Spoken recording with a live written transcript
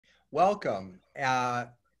Welcome.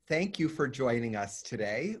 Thank you for joining us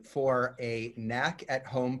today for a NAC at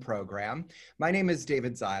Home program. My name is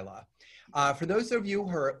David Zyla. For those of you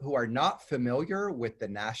who are not familiar with the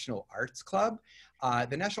National Arts Club,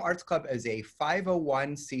 the National Arts Club is a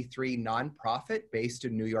 501c3 nonprofit based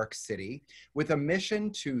in New York City with a mission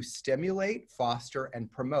to stimulate, foster, and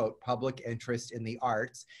promote public interest in the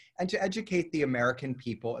arts and to educate the American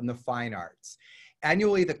people in the fine arts.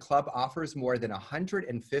 Annually, the club offers more than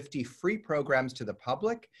 150 free programs to the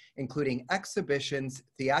public, including exhibitions,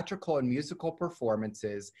 theatrical and musical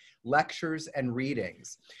performances, lectures, and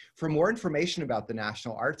readings. For more information about the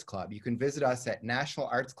National Arts Club, you can visit us at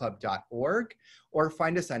nationalartsclub.org or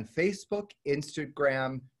find us on Facebook,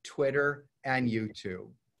 Instagram, Twitter, and YouTube.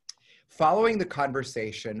 Following the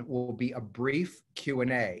conversation will be a brief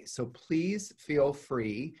Q&A, so please feel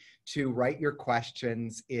free to write your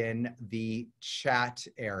questions in the chat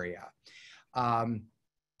area.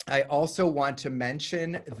 I also want to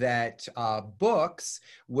mention that books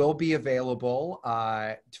will be available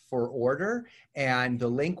for order, and the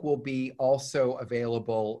link will be also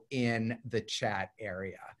available in the chat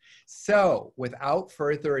area. So without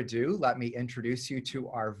further ado, let me introduce you to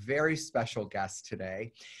our very special guest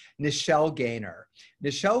today, Nichelle Gaynor.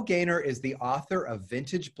 Nichelle Gaynor is the author of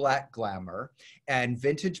Vintage Black Glamour and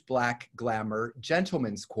Vintage Black Glamour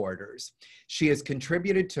Gentlemen's Quarters. She has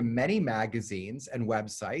contributed to many magazines and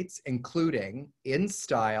websites, including In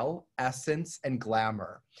Style, Essence, and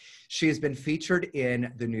Glamour. She has been featured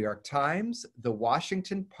in the New York Times, the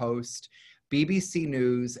Washington Post, BBC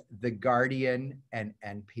News, The Guardian, and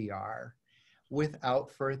NPR.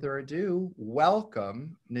 Without further ado,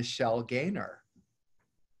 welcome, Nichelle Gaynor.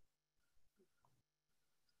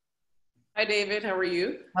 Hi, David. How are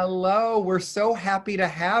you? Hello. We're so happy to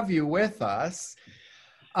have you with us.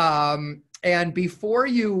 And before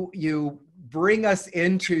you bring us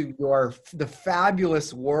into the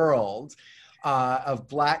fabulous world of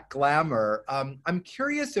Black Glamour, I'm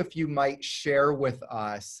curious if you might share with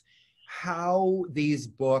us how these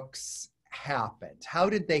books happened. How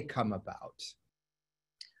did they come about?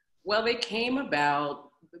 Well, they came about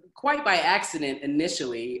quite by accident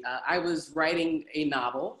initially. I was writing a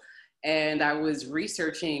novel and I was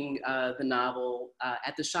researching the novel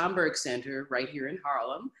at the Schomburg Center right here in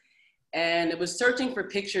Harlem. And it was searching for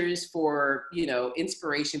pictures for,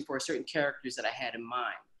 inspiration for certain characters that I had in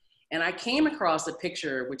mind. And I came across a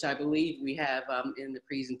picture, which I believe we have in the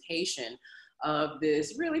presentation, of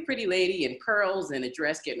this really pretty lady in pearls and a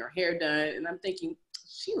dress getting her hair done. And I'm thinking,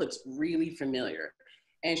 she looks really familiar.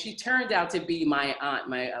 And she turned out to be my aunt,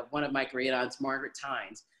 one of my great aunts, Margaret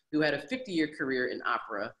Tynes, who had a 50-year career in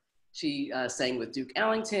opera. She sang with Duke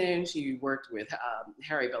Ellington. She worked with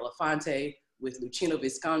Harry Belafonte, with Luchino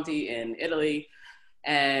Visconti in Italy.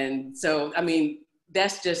 And so, I mean,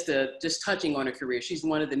 that's just touching on her career. She's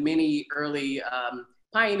one of the many early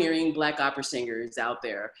pioneering Black opera singers out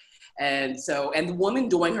there. And the woman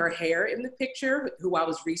doing her hair in the picture, who I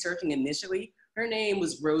was researching initially, her name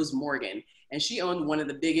was Rose Morgan. And she owned one of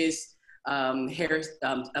the biggest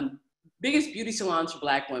biggest beauty salons for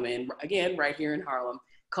Black women, again, right here in Harlem,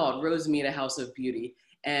 called Rosemeda House of Beauty.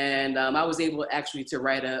 And I was able actually to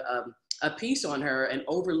write a piece on her and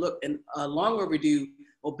overlook a long overdue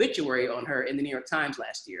obituary on her in the New York Times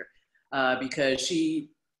last year, because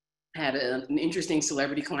she had an interesting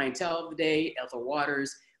celebrity clientele of the day: Ethel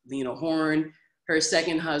Waters, Lena Horne. Her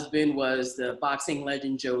second husband was the boxing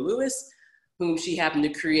legend Joe Louis, whom she happened to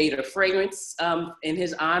create a fragrance in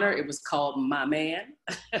his honor. It was called My Man.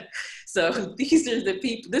 So these are the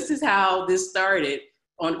people, this is how this started.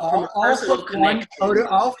 All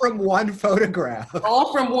from one photograph.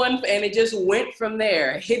 All from one, and it just went from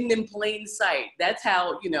there, hidden in plain sight. That's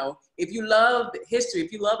how, if you love history,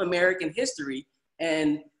 if you love American history,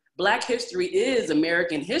 and Black history is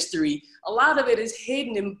American history, a lot of it is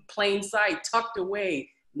hidden in plain sight, tucked away,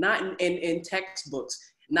 not in textbooks,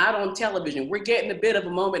 not on television. We're getting a bit of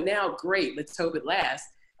a moment now. Great, let's hope it lasts.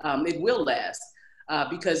 It will last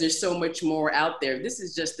because there's so much more out there. This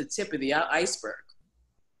is just the tip of the iceberg.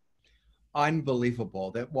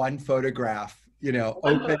 Unbelievable that one photograph,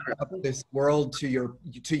 opened up this world to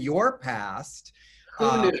your past,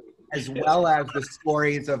 as well as the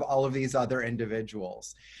stories of all of these other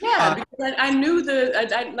individuals. Yeah, because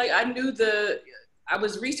I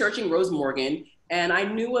was researching Rose Morgan, and I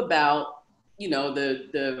knew about,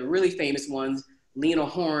 the really famous ones: Lena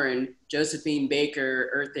Horne, Josephine Baker,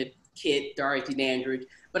 Eartha Kitt, Dorothy Dandridge,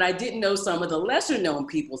 but I didn't know some of the lesser known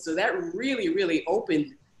people. So that really, really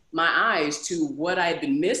opened my eyes to what I'd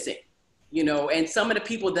been missing, and some of the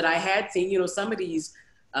people that I had seen, some of these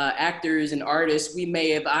actors and artists,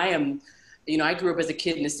 I am I grew up as a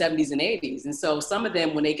kid in the 70s and 80s. And so some of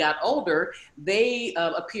them, when they got older, they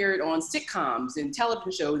appeared on sitcoms and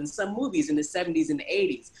television shows and some movies in the 70s and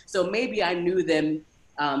 80s. So maybe I knew them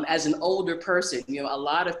as an older person. A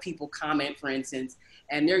lot of people comment, for instance,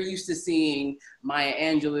 and they're used to seeing Maya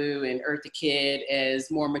Angelou and Eartha Kitt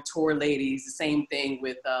as more mature ladies. The same thing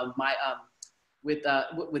with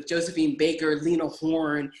with Josephine Baker, Lena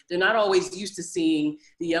Horne. They're not always used to seeing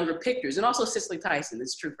the younger pictures. And also Cicely Tyson,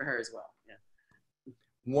 it's true for her as well. Yeah.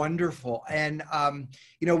 Wonderful. And,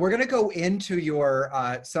 we're going to go into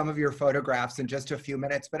some of your photographs in just a few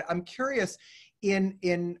minutes, but I'm curious,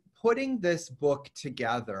 in putting this book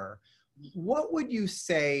together, what would you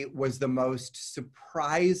say was the most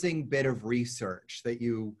surprising bit of research that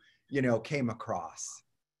you came across?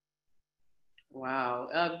 Wow.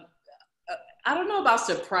 I don't know about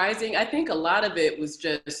surprising. I think a lot of it was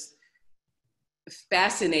just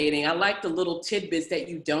fascinating. I like the little tidbits that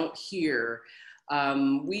you don't hear. I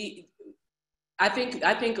think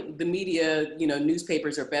the media,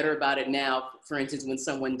 newspapers are better about it now. For instance, when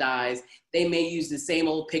someone dies, they may use the same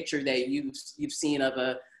old picture that you've seen of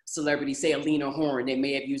a celebrity, say a Lena Horne. They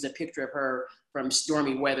may have used a picture of her from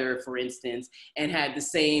Stormy Weather, for instance, and had the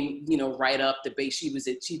same, write up the base. She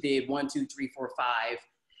did 1, 2, 3, 4, 5.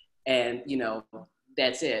 And,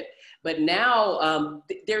 that's it. But now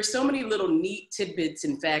there's so many little neat tidbits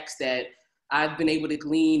and facts that I've been able to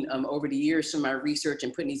glean over the years from my research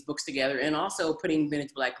and putting these books together, and also putting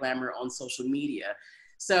Vintage Black Glamour on social media.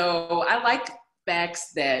 So I like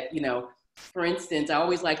facts that, for instance, I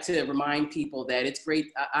always like to remind people that it's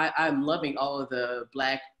great. I'm loving all of the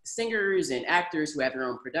Black singers and actors who have their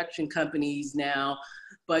own production companies now,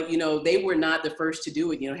 but, they were not the first to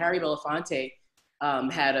do it. Harry Belafonte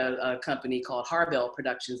had a company called Harbell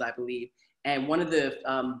Productions, I believe. And one of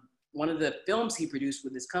the films he produced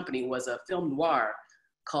with this company was a film noir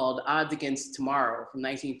called Odds Against Tomorrow from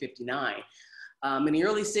 1959. In the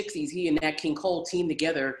early 60s, he and Nat King Cole teamed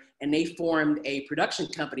together and they formed a production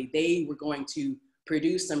company. They were going to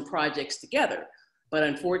produce some projects together. But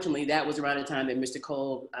unfortunately, that was around the time that Mr.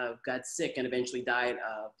 Cole got sick and eventually died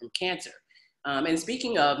from cancer. And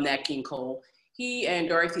speaking of Nat King Cole, he and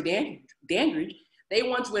Dorothy Dandridge, they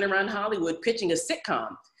once went around Hollywood pitching a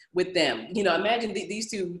sitcom with them. Imagine these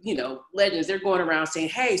two, legends, they're going around saying,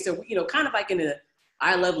 hey, so, kind of like in a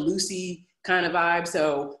I Love Lucy kind of vibe.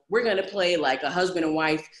 So we're going to play like a husband and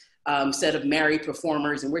wife set of married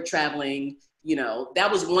performers, and we're traveling, that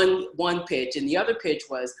was one pitch. And the other pitch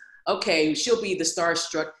was, okay, she'll be the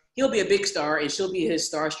starstruck, he'll be a big star, and she'll be his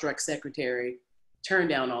starstruck secretary, turned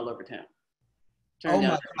down all over town. Oh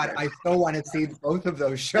my God, I still want to see both of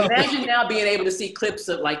those shows. Imagine now being able to see clips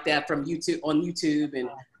of like that from YouTube, and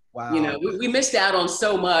wow. We missed out on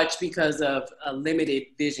so much because of a limited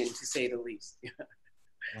vision, to say the least.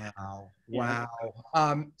 Wow.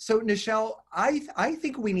 So Nichelle, I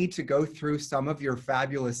think we need to go through some of your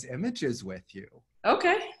fabulous images with you.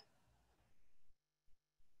 Okay.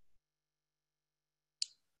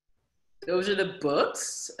 Those are the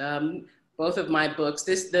books, both of my books.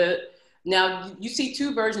 Now, you see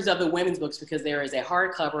two versions of the women's books because there is a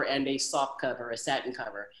hardcover and a soft cover, a satin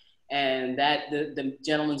cover. And the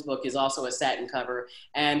gentleman's book is also a satin cover.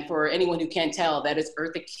 And for anyone who can't tell, that is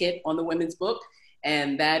Eartha Kitt on the women's book.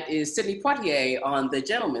 And that is Sidney Poitier on the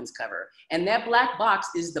gentleman's cover. And that black box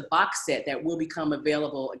is the box set that will become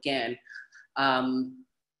available again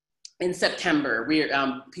in September.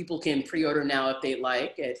 People can pre-order now if they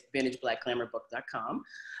like at vintageblackglamourbook.com.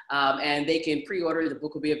 And they can pre-order, the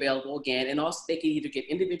book will be available again. And also they can either get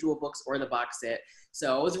individual books or the box set.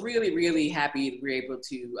 So I was really, really happy that we were able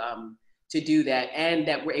to do that, and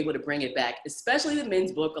that we're able to bring it back, especially the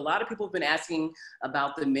men's book. A lot of people have been asking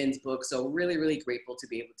about the men's book. So really, really grateful to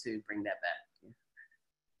be able to bring that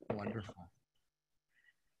back. Wonderful.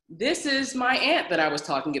 This is my aunt that I was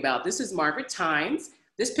talking about. This is Margaret Tynes.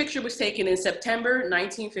 This picture was taken in September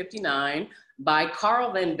 1959 by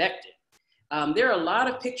Carl Van Vechten. There are a lot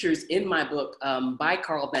of pictures in my book by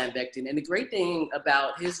Carl Van Vechten. And the great thing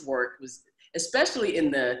about his work was, especially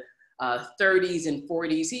in the 30s and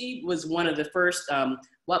 40s, he was one of the first,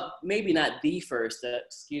 well, maybe not the first,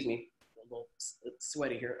 excuse me, a little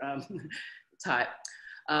sweaty here, it's hot.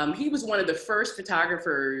 He was one of the first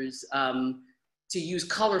photographers to use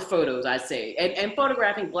color photos, I'd say, and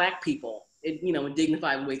photographing Black people, in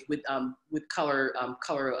dignified ways with color,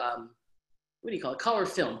 what do you call it? Color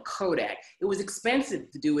film, Kodak. It was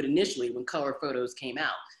expensive to do it initially when color photos came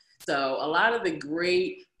out. So a lot of the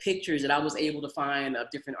great pictures that I was able to find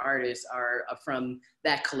of different artists are from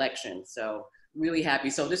that collection. So really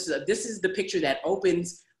happy. So this is the picture that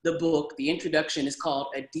opens the book, the introduction is called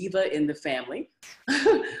A Diva in the Family,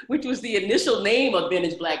 which was the initial name of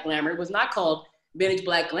Vintage Black Glamour. It was not called Vintage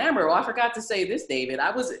Black Glamour. Oh, I forgot to say this, David.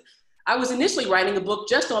 I was initially writing a book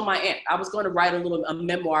just on my aunt. I was going to write a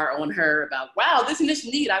memoir on her about, wow, this is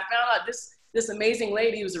neat. I found out this amazing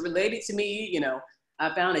lady was related to me. You know,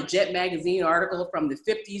 I found a Jet magazine article from the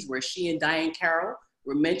 50s where she and Diane Carroll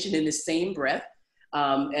were mentioned in the same breath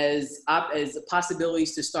as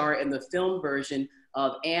possibilities to star in the film version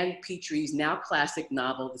of Anne Petrie's now classic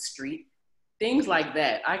novel, The Street. Things like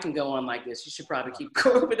that. I can go on like this. You should probably keep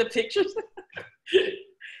going with the pictures.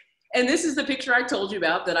 And this is the picture I told you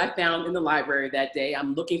about that I found in the library that day.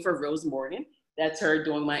 I'm looking for Rose Morgan. That's her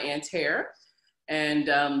doing my aunt's hair. And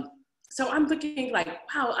so I'm looking like,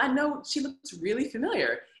 wow, I know she looks really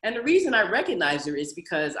familiar. And the reason I recognize her is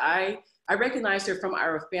because I recognized her from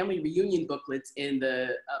our family reunion booklets in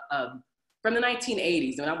from the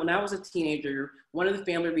 1980s. When I was a teenager, one of the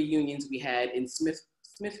family reunions we had in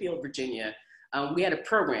Smithfield, Virginia, we had a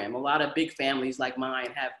program. A lot of big families like mine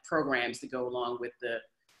have programs to go along with the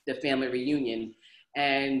family reunion.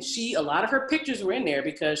 And a lot of her pictures were in there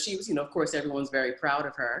because she was, you know, of course, everyone's very proud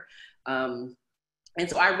of her. And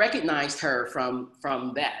so I recognized her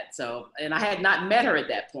from that. So, and I had not met her at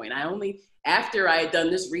that point. After I had done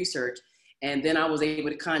this research, and then I was able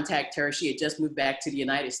to contact her. She had just moved back to the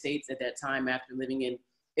United States at that time after living in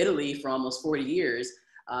Italy for almost 40 years.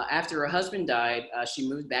 After her husband died, she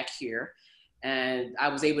moved back here. And I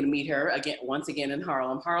was able to meet her once again in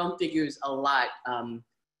Harlem. Harlem figures a lot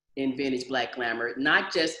in Vintage Black Glamour.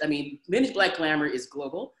 Vintage Black Glamour is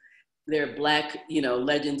global. There are Black, you know,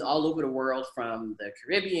 legends all over the world, from the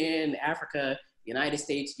Caribbean, Africa, United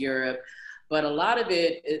States, Europe. But a lot of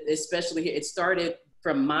it, especially, it started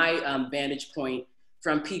from my vantage point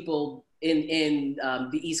from people in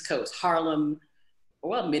the East Coast, Harlem,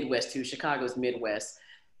 well, Midwest too, Chicago's Midwest.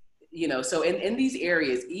 You know, so in these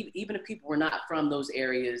areas, even if people were not from those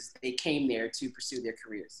areas, they came there to pursue their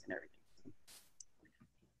careers and everything.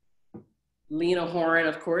 Lena Horne,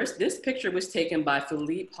 of course. This picture was taken by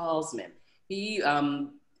Philippe Halsman. He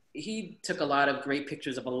took a lot of great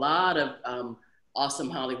pictures of a lot of awesome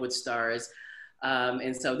Hollywood stars.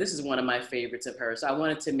 And so this is one of my favorites of hers. So I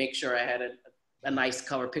wanted to make sure I had a nice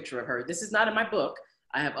color picture of her. This is not in my book.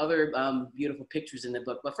 I have other beautiful pictures in the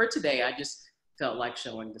book, but for today, I just felt like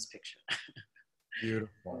showing this picture.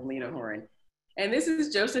 Beautiful. Lena Horne. And this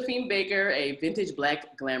is Josephine Baker, a Vintage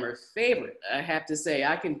Black Glamour favorite. I have to say,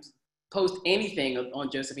 I can post anything on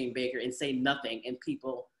Josephine Baker and say nothing, and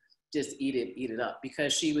people just eat it up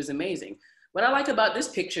because she was amazing. What I like about this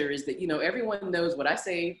picture is that, you know, everyone knows what I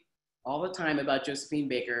say all the time about Josephine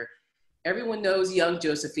Baker. Everyone knows young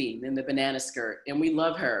Josephine in the banana skirt, and we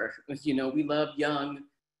love her. You know, we love young,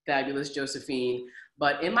 fabulous Josephine.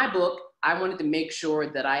 But in my book, I wanted to make sure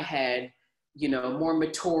that I had, you know, more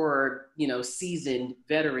mature, you know, seasoned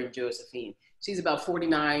veteran Josephine. She's about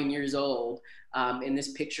 49 years old in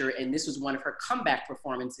this picture, and this was one of her comeback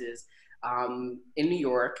performances in New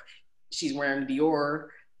York. She's wearing Dior.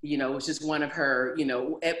 You know, it was just one of her,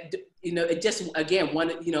 it just, again,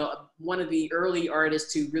 one of the early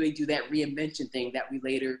artists to really do that reinvention thing that we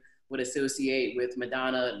later would associate with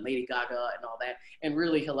Madonna and Lady Gaga and all that. And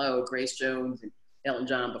really, Grace Jones and Elton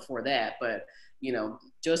John before that. But, you know,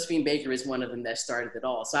 Josephine Baker is one of them that started it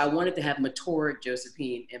all. So I wanted to have mature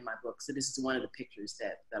Josephine in my book. So this is one of the pictures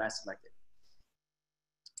that I selected.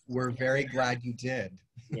 We're very glad you did.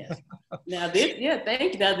 Yes.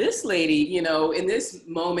 Thank you. Now this lady, you know, in this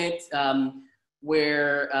moment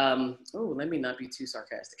where, let me not be too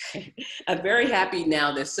sarcastic. I'm very happy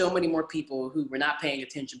now that so many more people who were not paying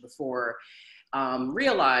attention before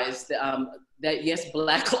realized that yes,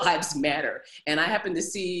 Black Lives Matter. And I happened to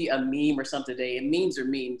see a meme or something today, and memes are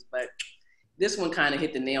memes, but this one kind of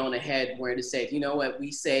hit the nail on the head where to say, you know what,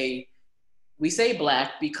 we say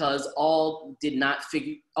Black because all did not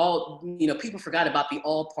figure, all, you know, people forgot about the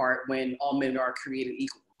all part when All Men Are Created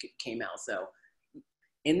Equal came out. So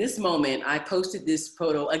in this moment, I posted this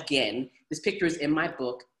photo again. This picture is in my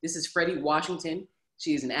book. This is Freddie Washington.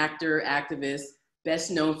 She is an actor, activist,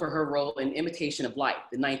 best known for her role in Imitation of Life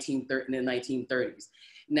in the 1930s.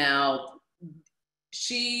 Now,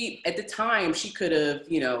 she, at the time, she could have,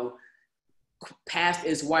 you know, passed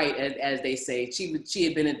as white, as they say. She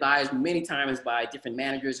had been advised many times by different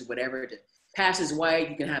managers or whatever to pass as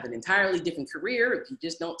white. You can have an entirely different career if you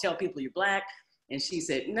just don't tell people you're Black. And she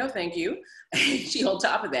said, no, thank you. She, on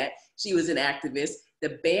top of that, she was an activist.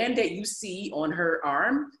 The band that you see on her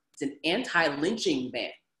arm is an anti-lynching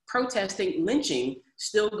band, protesting lynching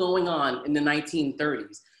still going on in the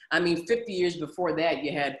 1930s. I mean, 50 years before that,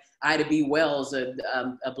 you had Ida B. Wells, a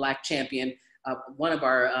Black champion, one of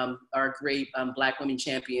our great Black women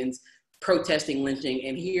champions protesting lynching.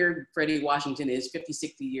 And here Freddie Washington is 50,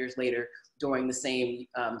 60 years later doing the same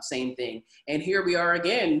thing. And here we are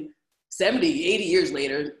again, 70, 80 years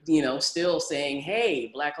later, still saying,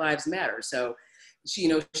 hey, Black Lives Matter. So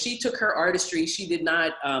she took her artistry. She did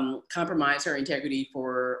not compromise her integrity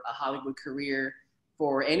for a Hollywood career,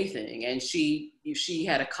 for anything. And she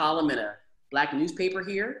had a column in a Black newspaper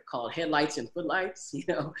here called Headlights and Footlights.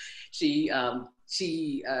 She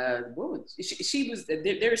was,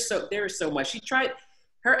 there's so much. She tried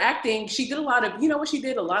her acting. She did a lot of, she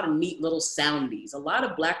did a lot of neat little soundies. A lot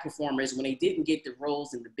of Black performers, when they didn't get the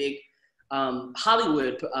roles in the big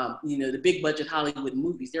Hollywood, the big budget Hollywood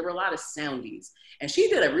movies, there were a lot of soundies. And she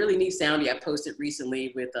did a really neat soundie I posted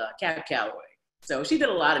recently with Cab Calloway. So she did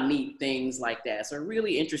a lot of neat things like that. So a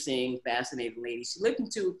really interesting, fascinating lady. She lived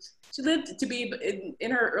to be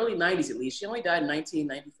in her early 90s at least. She only died in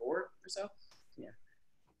 1994 or so. Yeah.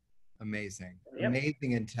 Amazing. Yep.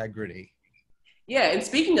 Amazing integrity. Yeah, and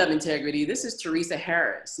speaking of integrity, this is Teresa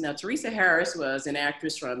Harris. Now, Teresa Harris was an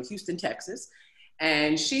actress from Houston, Texas.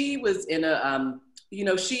 And she was in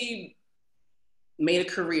she made a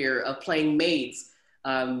career of playing maids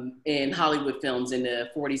in Hollywood films in the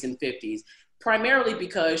 40s and 50s, primarily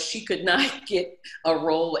because she could not get a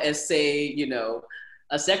role as, say,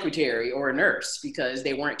 a secretary or a nurse, because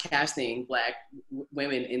they weren't casting Black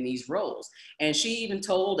women in these roles. And she even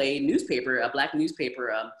told a Black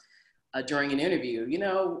newspaper, during an interview,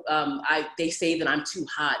 they say that I'm too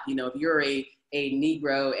hot. If you're a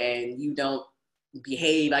Negro and you don't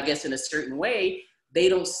behave, I guess, in a certain way, they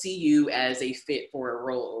don't see you as a fit for a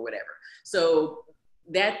role or whatever. So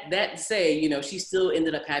she still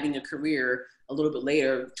ended up having a career a little bit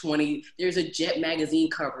later. There's a Jet magazine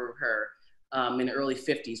cover of her in the early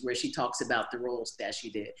 50s where she talks about the roles that she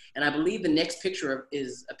did. And I believe the next picture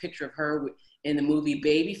is a picture of her in the movie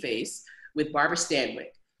Babyface with Barbara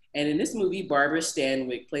Stanwyck. And in this movie, Barbara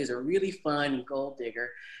Stanwyck plays a really fun gold digger.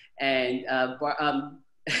 And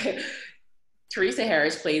Teresa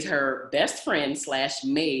Harris plays her best friend /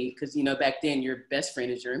 maid, because back then your best friend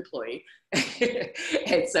is your employee.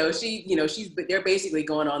 And so they're basically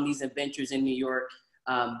going on these adventures in New York,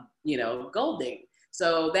 gold digging.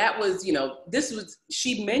 So that was,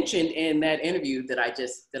 she mentioned in that interview that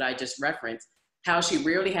I just referenced, how she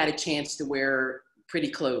rarely had a chance to wear pretty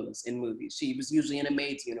clothes in movies. She was usually in a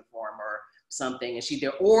maid's uniform or something,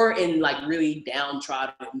 and or in like really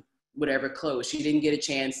downtrodden whatever clothes. She didn't get a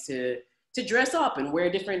chance to dress up and wear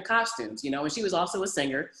different costumes, and she was also a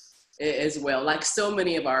singer as well. Like so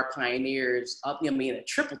many of our pioneers, a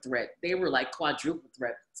triple threat, they were like quadruple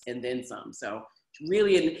threats and then some. So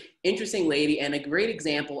really an interesting lady and a great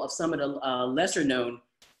example of some of the lesser known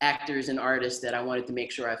actors and artists that I wanted to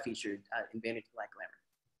make sure I featured in Vintage Black Glamour.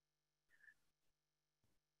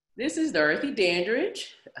 This is Dorothy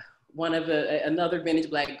Dandridge, one of another Vintage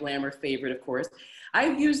Black Glamour favorite, of course. I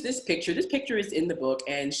used this picture. This picture is in the book,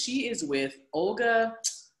 and she is with Olga,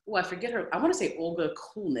 I forget her, I want to say Olga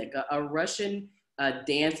Kulnik, a Russian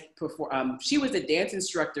dance performer. She was a dance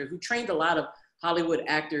instructor who trained a lot of Hollywood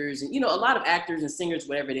actors, and a lot of actors and singers,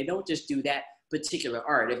 whatever. They don't just do that particular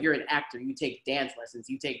art. If you're an actor, you take dance lessons,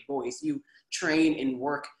 you take voice, you train and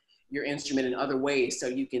work your instrument in other ways so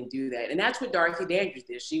you can do that. And that's what Dorothy Dandridge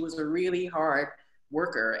did. She was a really hard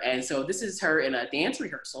worker. And so this is her in a dance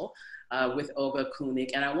rehearsal with Olga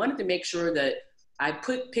Kulnik. And I wanted to make sure that I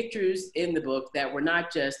put pictures in the book that were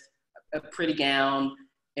not just a pretty gown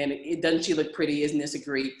and doesn't she look pretty, isn't this a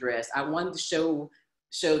great dress? I wanted to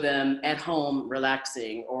show them at home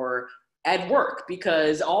relaxing or at work,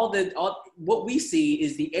 because what we see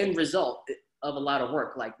is the end result of a lot of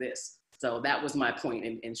work like this. So that was my point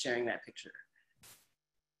in sharing that picture.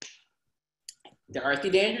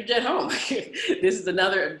 Dorothy Dandridge at home.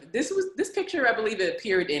 This picture, I believe it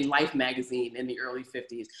appeared in Life magazine in the early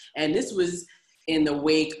 50s. And this was in the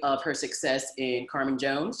wake of her success in Carmen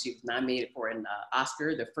Jones. She was nominated for an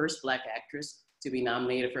Oscar, the first Black actress to be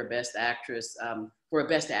nominated for Best Actress, for a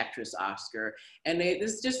Best Actress Oscar. And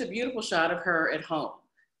this is just a beautiful shot of her at home.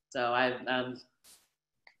 So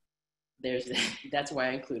that's why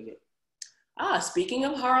I included it. Speaking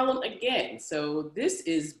of Harlem again, so this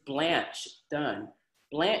is Blanche Dunn.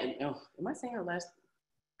 Am I saying her last?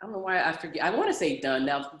 I don't know why I forget. I want to say Dunn.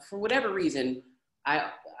 Now, for whatever reason,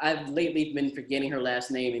 I've lately been forgetting her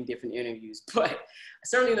last name in different interviews, but I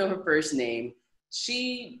certainly know her first name.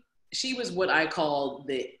 She was what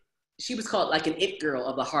she was called like an it girl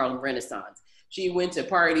of the Harlem Renaissance. She went to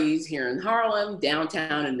parties here in Harlem,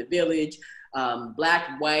 downtown in the Village,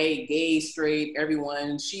 Black, white, gay, straight,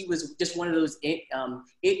 everyone. She was just one of those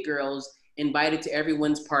it girls invited to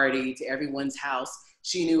everyone's party, to everyone's house.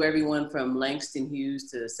 She knew everyone from Langston Hughes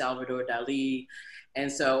to Salvador Dali.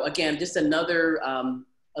 And so again, just another,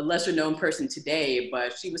 a lesser known person today,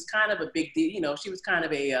 but she was kind of a big deal. You know, she was kind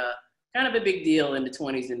of a big deal in the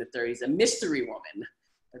 20s and the 30s, a mystery woman.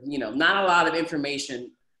 You know, not a lot of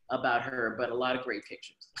information about her, but a lot of great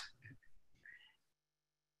pictures.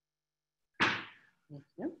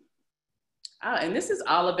 And this is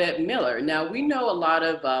Olivette Miller. Now, we know a lot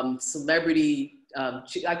of celebrity,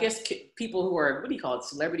 I guess people who are, what do you call it,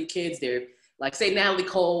 celebrity kids. They're like, say, Natalie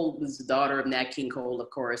Cole was the daughter of Nat King Cole, of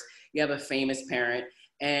course. You have a famous parent.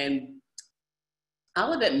 And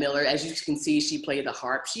Olivette Miller, as you can see, she played the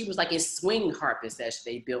harp. She was like a swing harpist as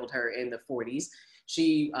they billed her in the 40s.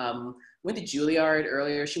 She went to Juilliard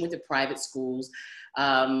earlier. She went to private schools.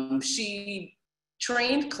 She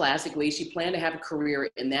trained classically. She planned to have a career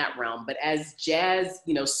in that realm. But as jazz,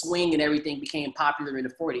 you know, swing and everything became popular in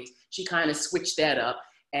the 40s, she kind of switched that up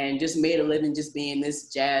and just made a living just being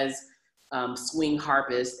this jazz swing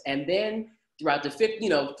harpist. And then throughout the 50, you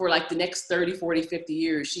know, for like the next 30, 40, 50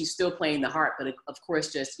 years, she's still playing the harp, but of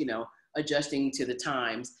course, just, you know, adjusting to the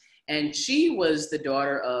times. And she was the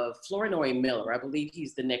daughter of Flournoy Miller. I believe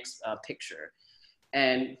he's the next picture.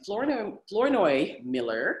 And Flournoy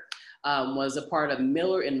Miller was a part of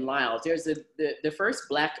Miller and Lyles. There's the first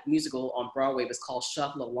Black musical on Broadway was called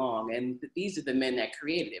Shuffle Along, and these are the men that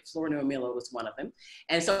created it. Flournoy Miller was one of them.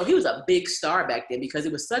 And so he was a big star back then because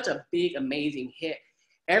it was such a big, amazing hit.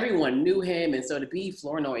 Everyone knew him, and so to be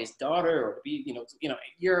Flournoy's daughter, or to be,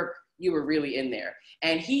 you were really in there.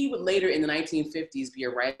 And he would later in the 1950s be a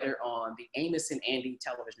writer on the Amos and Andy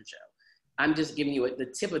television show. I'm just giving you the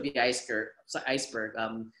tip of the iceberg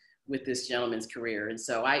with this gentleman's career. And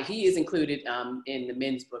so he is included in the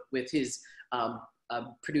men's book with his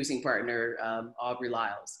producing partner, Aubrey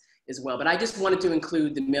Lyles as well. But I just wanted to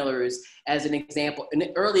include the Millers as an example,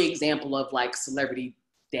 an early example of like celebrity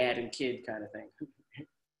dad and kid kind of thing.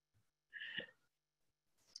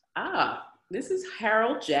 This is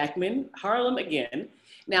Harold Jackman, Harlem again.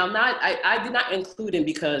 Now, I did not include him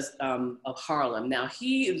because of Harlem. Now,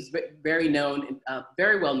 he is very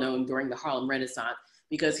well known during the Harlem Renaissance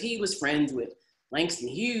because he was friends with Langston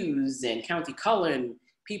Hughes and Countee Cullen,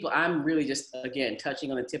 people. I'm really just, again,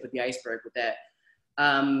 touching on the tip of the iceberg with that.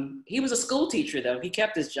 He was a school teacher, though. He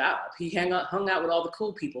kept his job. He hung out with all the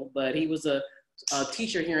cool people, but he was a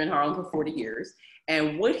teacher here in Harlem for 40 years.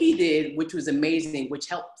 And what he did, which was amazing, which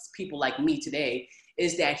helps people like me today,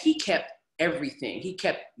 is that he kept everything. He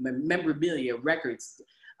kept memorabilia, records,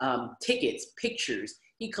 tickets, pictures.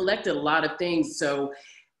 He collected a lot of things. So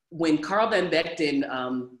when Carl Van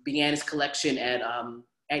Vechten began his collection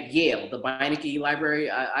at Yale, the Beinecke Library,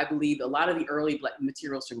 I believe a lot of the early Black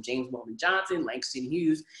materials from James Weldon Johnson, Langston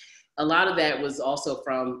Hughes, a lot of that was also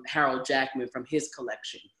from Harold Jackman from his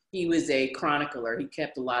collection. He was a chronicler. He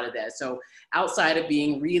kept a lot of that. So outside of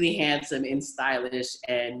being really handsome and stylish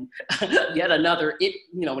and yet another an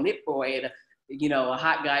it boy and a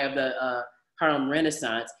hot guy of the Harlem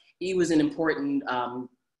Renaissance, he was an important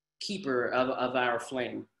keeper of our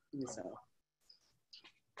flame. So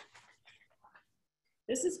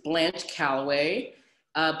this is Blanche Calloway.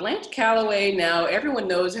 Blanche Calloway, now everyone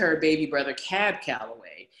knows her baby brother, Cab Calloway.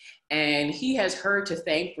 And he has her to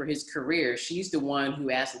thank for his career. She's the one who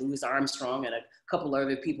asked Louis Armstrong and a couple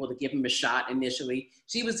other people to give him a shot initially.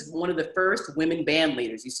 She was one of the first women band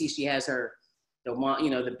leaders. You see, she has the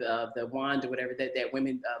wand or whatever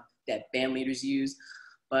that band leaders use.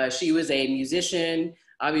 But she was a musician,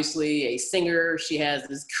 obviously a singer. She has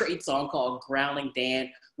this great song called Growling Dan,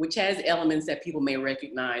 which has elements that people may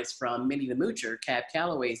recognize from Minnie the Moocher, Cab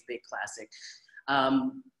Calloway's big classic.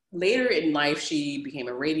 Later in life, she became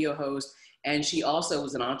a radio host, and she also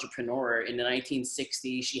was an entrepreneur. In the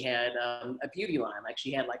 1960s, she had a beauty line. Like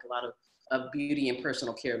she had like a lot of beauty and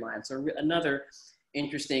personal care lines. So another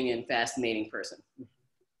interesting and fascinating person.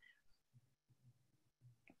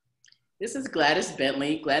 This is Gladys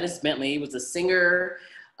Bentley. Gladys Bentley was a singer,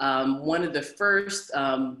 one of the first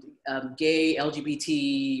gay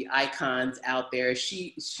LGBT icons out there.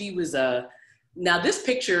 She was now this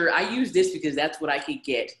picture, I use this because that's what I could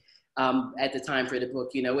get at the time for the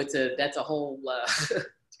book. That's a whole,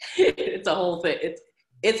 it's a whole thing.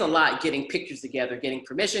 It's a lot getting pictures together, getting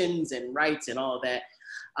permissions and rights and all of that.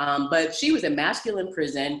 But she was a masculine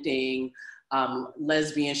presenting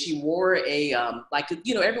lesbian. She wore a,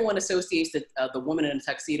 everyone associates the woman in a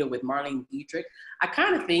tuxedo with Marlene Dietrich. I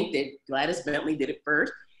kind of think that Gladys Bentley did it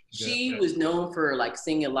first. She was known for like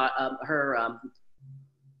singing a lot of her,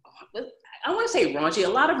 I want to say raunchy. A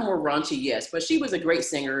lot of them were raunchy, yes, but she was a great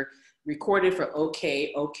singer. recorded for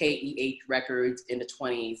OKEH Records in the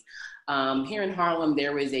 20s. Here in Harlem,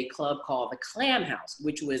 there was a club called the Clam House,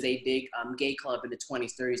 which was a big gay club in the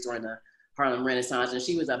 20s, 30s during the Harlem Renaissance. And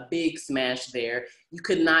she was a big smash there. You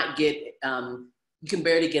could not get, you can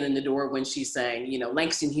barely get in the door when she sang. You know,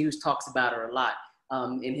 Langston Hughes talks about her a lot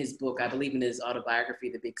in his book, I believe in his autobiography,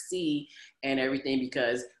 The Big C, and everything,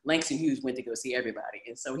 because Langston Hughes went to go see everybody.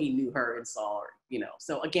 And so he knew her and saw her, you know.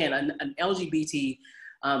 So again, an LGBT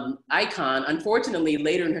icon. Unfortunately,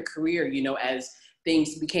 later in her career, you know, as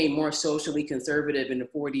things became more socially conservative in the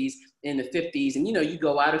 40s, in the 50s, and, you know, you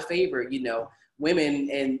go out of favor, you know, women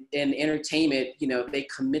in entertainment, you know, they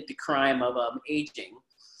commit the crime of aging,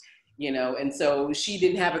 you know, and so she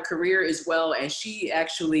didn't have a career as well. And she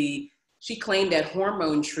claimed that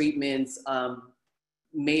hormone treatments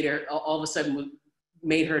made her, all of a sudden,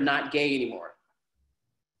 made her not gay anymore.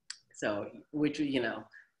 So, which, you know,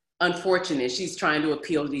 unfortunate. She's trying to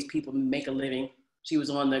appeal to these people and make a living. She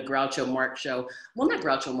was on the Groucho Marx show. Well, not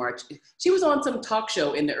Groucho Marx. She was on some talk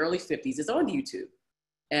show in the early 50s. It's on YouTube.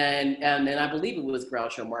 And I believe it was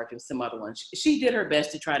Groucho Marx and some other one. She did her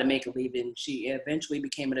best to try to make a living. She eventually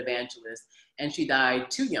became an evangelist, and she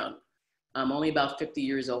died too young, only about 50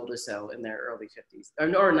 years old or so in their early 50s, or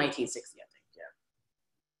 1960, I think, yeah.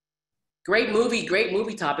 Great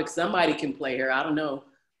movie topic. Somebody can play her. I don't know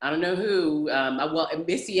who. Well,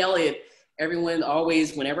 Missy Elliott, everyone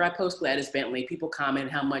always, whenever I post Gladys Bentley, people comment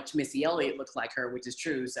how much Missy Elliott looks like her, which is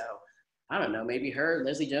true. So I don't know, maybe her,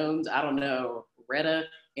 Leslie Jones, I don't know, Retta,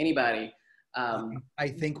 anybody. I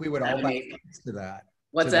think we would all buy tickets to that.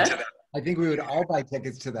 What's that? I think we would all buy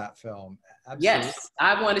tickets to that film. Absolutely. Yes,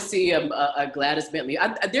 I want to see a Gladys Bentley.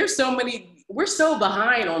 There's so many, we're so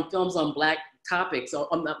behind on films on Black topics, or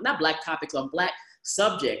not Black topics, on Black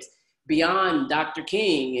subjects. Beyond Dr.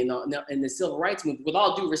 King and the Civil Rights Movement. With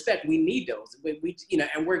all due respect, we need those. We you know,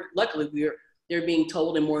 and they're being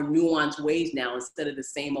told in more nuanced ways now instead of the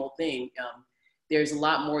same old thing. There's a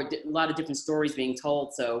lot of different stories being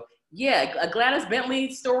told. So yeah, a Gladys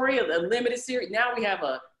Bentley story, a limited series. Now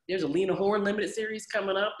there's a Lena Horne limited series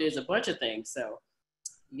coming up. There's a bunch of things. So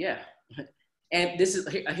yeah, and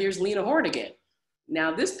here's Lena Horne again.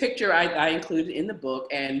 Now this picture I included in the book,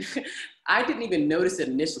 and I didn't even notice it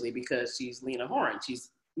initially because she's Lena Horne.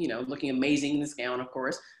 She's, you know, looking amazing in this gown, of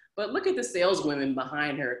course, but look at the saleswomen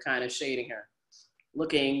behind her kind of shading her.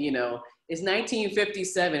 Looking, you know, it's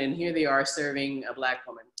 1957 and here they are serving a Black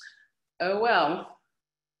woman. Oh, well,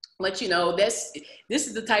 but you know, this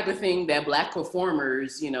is the type of thing that Black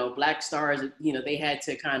performers, you know, Black stars, you know, they had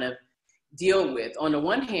to kind of deal with. On the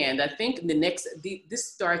one hand, I think this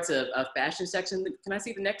starts a fashion section. Can I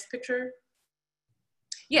see the next picture?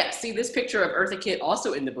 Yeah, see this picture of Eartha Kitt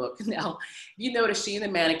also in the book. Now, you notice she and the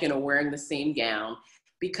mannequin are wearing the same gown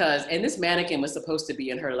and this mannequin was supposed to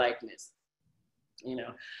be in her likeness, you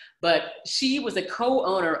know, but she was a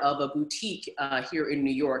co-owner of a boutique here in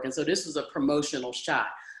New York. And so this was a promotional shot.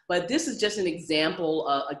 But this is just an example,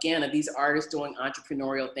 again, of these artists doing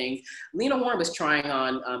entrepreneurial things. Lena Horne was trying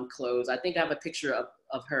on clothes. I think I have a picture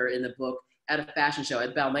of her in the book at a fashion show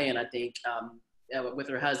at Balmain, I think, with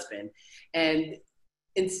her husband. And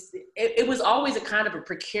it was always a kind of a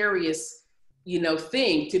precarious, you know,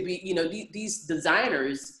 thing to be, you know, these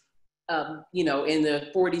designers, you know, in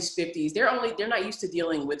the 40s, 50s, they're not used to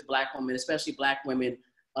dealing with Black women, especially Black women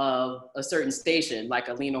of a certain station, like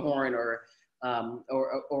a Lena Horne or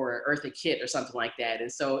Eartha Kitt or something like that.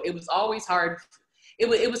 And so it was always hard.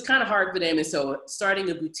 It was kind of hard for them. And so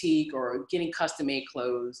starting a boutique or getting custom made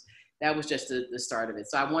clothes, that was just the start of it.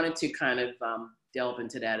 So I wanted to kind of delve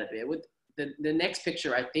into that a bit. With the next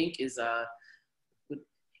picture, I think is,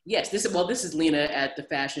 yes, this is Lena at the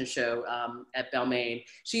fashion show at Balmain.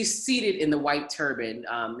 She's seated in the white turban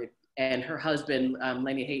and her husband,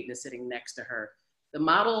 Lenny Hayton, is sitting next to her. The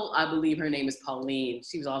model, I believe her name is Pauline.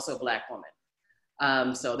 She was also a Black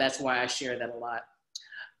woman. So that's why I share that a lot.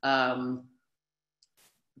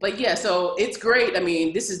 But yeah, so it's great. I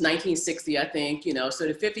mean, this is 1960, I think, you know, so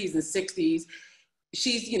the 50s and 60s,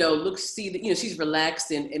 she's, you know, she's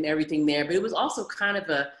relaxed and everything there, but it was also kind of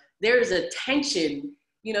there's a tension,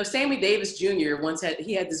 you know. Sammy Davis Jr.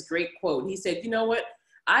 he had this great quote. He said, you know what?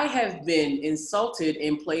 I have been insulted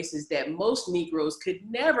in places that most Negroes could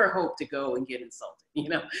never hope to go and get insulted, you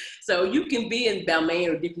know? So you can be in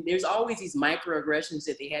Balmain or there's always these microaggressions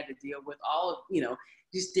that they had to deal with, all, you know,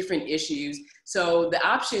 just different issues. So the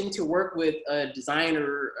option to work with a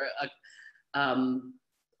designer,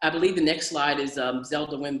 I believe the next slide is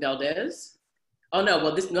Zelda Wynn Valdez. Oh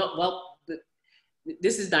no,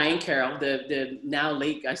 this is Diane Carroll, the now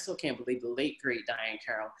late, I still can't believe the late great Diane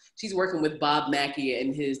Carroll. She's working with Bob Mackie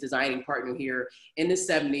and his designing partner here in the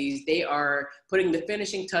 70s. They are putting the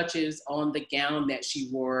finishing touches on the gown that she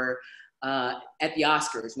wore at the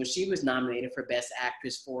Oscars when she was nominated for Best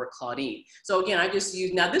Actress for Claudine. So again, I just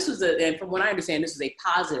used, now this was and from what I understand, this was a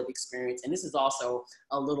positive experience, and this is also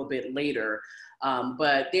a little bit later.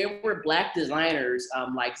 But there were Black designers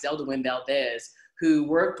like Zelda Wynne Valdez, who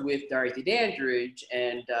worked with Dorothy Dandridge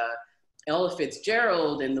and Ella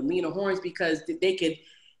Fitzgerald and the Lena Hornes, because they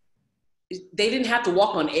didn't have to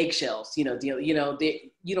walk on eggshells, I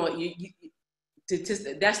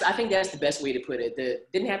think that's the best way to put it. They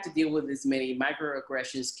didn't have to deal with as many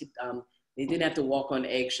microaggressions. They didn't have to walk on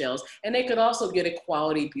eggshells, and they could also get a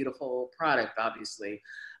quality, beautiful product, obviously.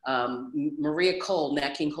 Maria Cole,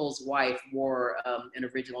 Nat King Cole's wife, wore an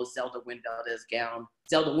original Zelda Wynne Valdez gown,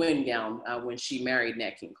 when she married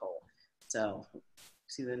Nat King Cole. So,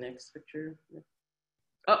 see the next picture?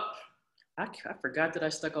 Oh, I forgot that I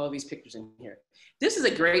stuck all these pictures in here. This is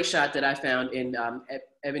a great shot that I found in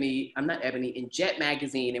in Jet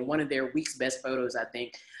magazine, in one of their week's best photos, I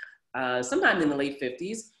think, sometime in the late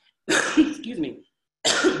 50s. Excuse me.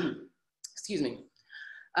 Excuse me.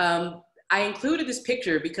 I included this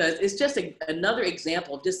picture because it's just another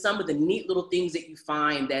example of just some of the neat little things that you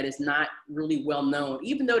find that is not really well known,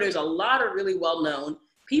 even though there's a lot of really well known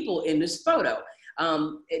people in this photo.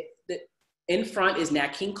 In front is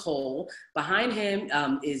Nat King Cole. Behind him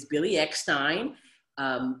is Billy Eckstine.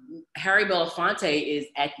 Harry Belafonte is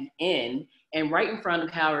at the end. And right in front of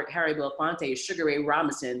Harry Belafonte is Sugar Ray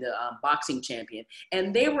Robinson, the boxing champion.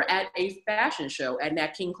 And they were at a fashion show at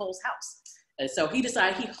Nat King Cole's house. And so he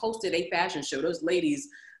decided he hosted a fashion show. Those ladies,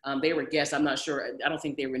 they were guests. I'm not sure. I don't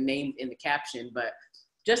think they were named in the caption, but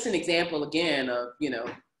just an example again of,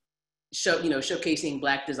 showcasing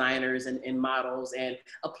Black designers and models, and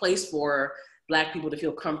a place for Black people to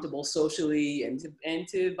feel comfortable socially and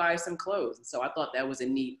to buy some clothes. And so I thought that was a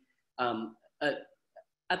neat,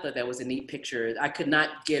 picture. I could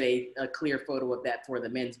not get a clear photo of that for the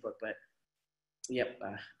men's book, but yep,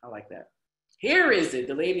 I like that. Here is it,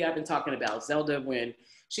 the lady I've been talking about, Zelda Wynne.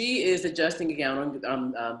 She is adjusting a gown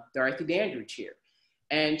on Dorothy Dandridge here.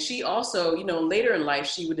 And she also, later in life,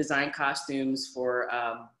 she would design costumes for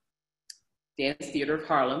Dance Theater of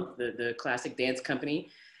Harlem, the classic dance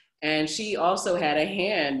company. And she also had a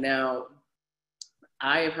hand. Now,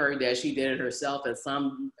 I have heard that she did it herself, and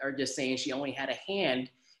some are just saying she only had a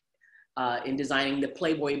hand in designing the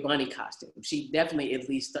Playboy Bunny costume. She definitely at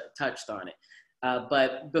least touched on it.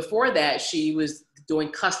 But before that, she was doing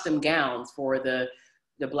custom gowns for the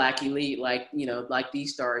Black elite, like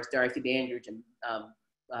these stars, Dorothy Dandridge and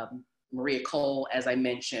Maria Cole, as I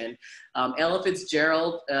mentioned. Ella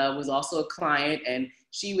Fitzgerald was also a client, and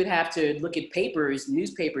she would have to look at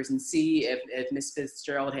newspapers, and see if Miss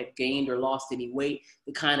Fitzgerald had gained or lost any weight,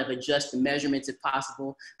 to kind of adjust the measurements if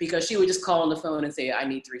possible, because she would just call on the phone and say, I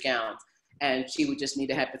need 3 gowns. And she would just need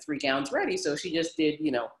to have the 3 gowns ready. So she just did,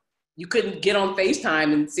 you couldn't get on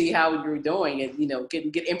FaceTime and see how you were doing and,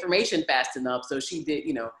 get information fast enough. So she did,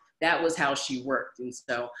 that was how she worked. And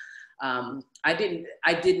so I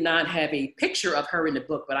did not have a picture of her in the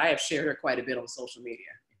book, but I have shared her quite a bit on social media.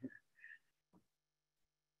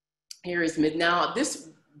 Here is now this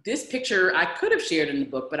picture I could have shared in the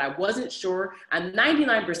book, but I wasn't sure. I'm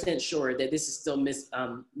 99% sure that this is still Miss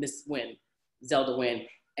Wynne, Zelda Wynne.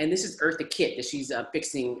 And this is Eartha Kitt that she's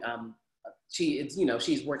fixing.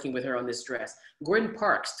 She's working with her on this dress. Gordon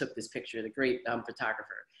Parks took this picture, the great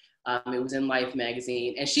photographer. It was in Life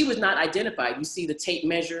magazine, and she was not identified. You see the tape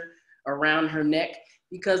measure around her neck,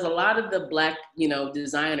 because a lot of the Black,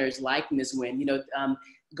 designers like Miss Wynne,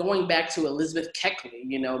 going back to Elizabeth Keckley,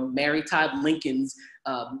 Mary Todd Lincoln's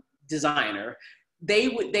designer,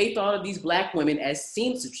 they thought of these Black women as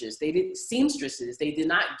seamstresses. They did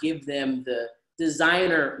not give them the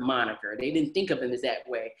designer moniker. They didn't think of them as that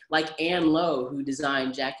way. Like Ann Lowe, who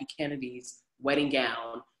designed Jackie Kennedy's wedding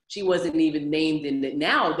gown. She wasn't even named in it.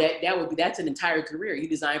 Now that's an entire career. You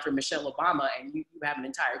design for Michelle Obama and you have an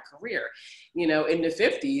entire career. In the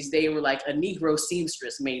 50s, they were like a Negro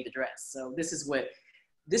seamstress made the dress. So this is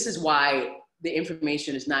why the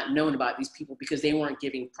information is not known about these people, because they weren't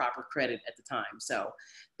giving proper credit at the time. So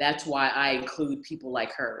that's why I include people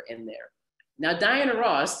like her in there. Now, Diana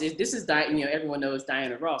Ross, this is, everyone knows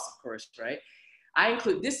Diana Ross, of course, right? I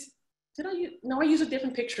include this, I use a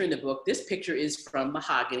different picture in the book. This picture is from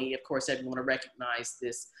Mahogany. Of course, everyone will recognize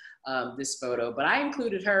this photo, but I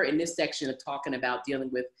included her in this section of talking about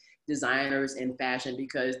dealing with designers in fashion,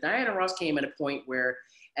 because Diana Ross came at a point where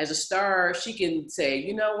as a star, she can say,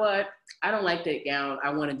 you know what, I don't like that gown. I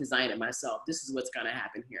want to design it myself. This is what's going to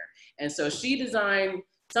happen here. And so she designed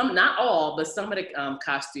some, not all, but some of the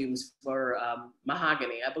costumes for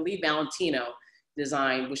Mahogany. I believe Valentino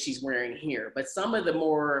designed what she's wearing here, but some of the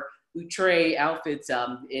more outre outfits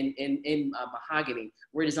in Mahogany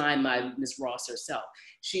were designed by Miss Ross herself.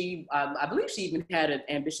 She, I believe she even had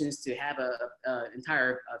ambitions to have an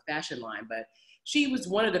entire fashion line, but she was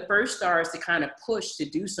one of the first stars to kind of push to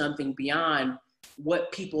do something beyond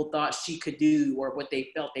what people thought she could do or what they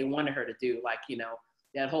felt they wanted her to do. Like, you know,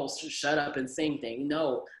 that whole shut up and sing thing.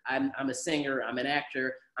 No, I'm a singer, I'm an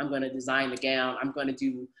actor, I'm gonna design the gown, I'm gonna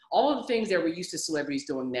do all of the things that we're used to celebrities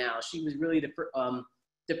doing now. She was really the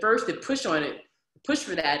first to push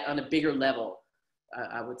for that on a bigger level,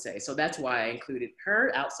 I would say. So that's why I included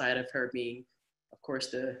her, outside of her being, of course,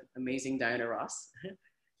 the amazing Diana Ross.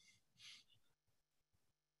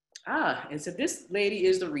 And so this lady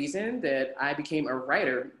is the reason that I became a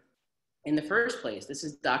writer in the first place. This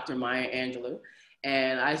is Dr. Maya Angelou.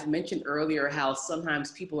 And I mentioned earlier how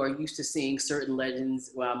sometimes people are used to seeing certain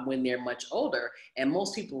legends when they're much older. And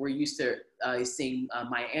most people were used to seeing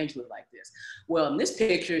Maya Angelou like this. Well, in this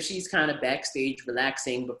picture, she's kind of backstage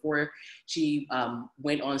relaxing before she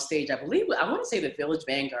went on stage. I believe, I want to say the Village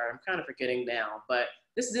Vanguard, I'm kind of forgetting now, but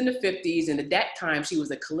this is in the 50s. And at that time, she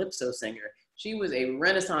was a calypso singer. She was a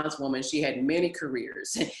Renaissance woman. She had many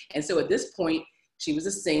careers. And so at this point, she was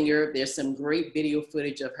a singer. There's some great video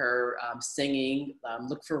footage of her singing.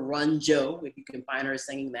 Look for Run Joe, if you can find her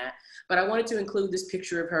singing that. But I wanted to include this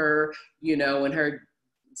picture of her, you know, in her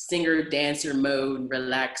singer dancer mode,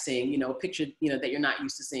 relaxing, you know, picture, you know, that you're not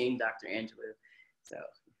used to seeing Dr. Angelou. So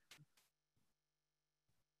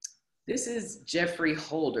this is Geoffrey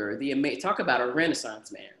Holder, talk about a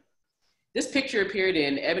Renaissance man. This picture appeared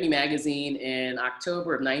in Ebony magazine in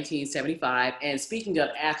October of 1975. And speaking of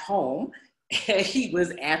at home, he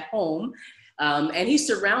was at home and he's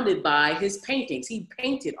surrounded by his paintings. He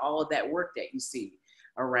painted all of that work that you see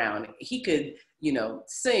around. He could, you know,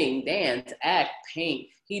 sing, dance, act, paint.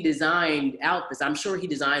 He designed outfits. I'm sure he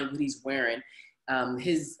designed what he's wearing.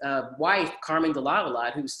 His wife, Carmen de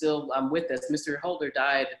Lavalade, who's still with us, Mr. Holder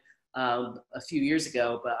died a few years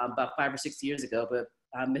ago, but about 5 or 6 years ago, but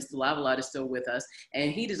Mr. Lavalade is still with us,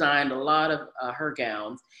 and he designed a lot of her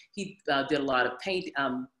gowns. He did a lot of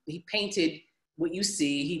he painted what you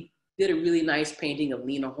see. He did a really nice painting of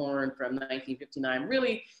Lena Horne from 1959.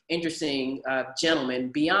 Really interesting gentleman,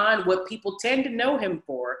 beyond what people tend to know him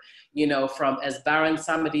for, you know, from as Baron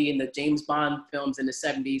Samedi in the James Bond films in the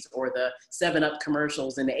 70s or the 7-Up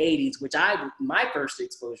commercials in the 80s, which my first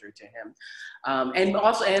exposure to him.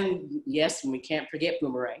 And yes, we can't forget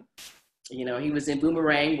Boomerang. You know, he was in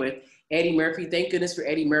Boomerang with Eddie Murphy. Thank goodness for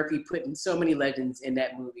Eddie Murphy putting so many legends in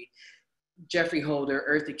that movie. Jeffrey Holder,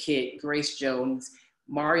 Eartha Kitt, Grace Jones,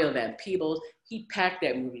 Mario Van Peebles. He packed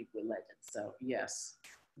that movie with legends. So yes.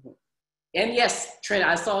 And yes,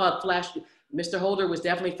 I saw a flash. Mr. Holder was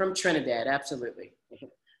definitely from Trinidad. Absolutely.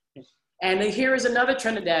 And here is another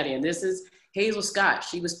Trinidadian. This is Hazel Scott.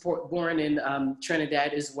 She was born in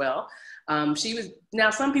Trinidad as well.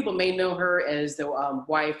 Now some people may know her as the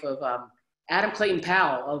wife of Adam Clayton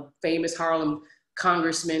Powell, a famous Harlem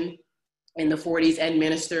congressman in the 40s and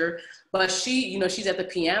minister. But she, you know, she's at the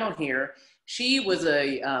piano here. She was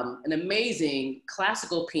an amazing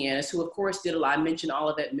classical pianist who, of course, did a lot. I mentioned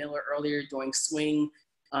Olivet Miller earlier doing swing,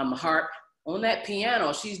 harp. On that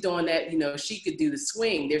piano, she's doing that, you know, she could do the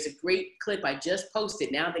swing. There's a great clip I just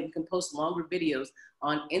posted. Now that you can post longer videos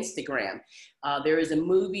on Instagram. There is a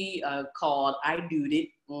movie called I Doed It,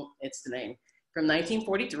 it's the name, from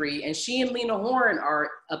 1943. And she and Lena Horne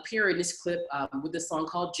appear in this clip with a song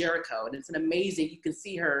called Jericho. And it's an amazing, you can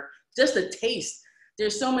see her, just a taste.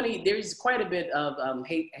 There's quite a bit of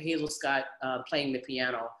Hazel Scott playing the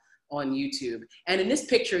piano on YouTube. And in this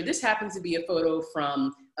picture, this happens to be a photo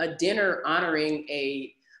from a dinner honoring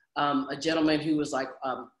a gentleman who was like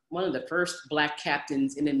one of the first Black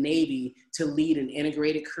captains in the Navy to lead an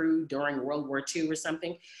integrated crew during World War II or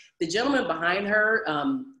something. The gentleman behind her,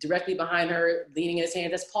 directly behind her, leaning in his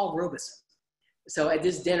hand, that's Paul Robeson. So at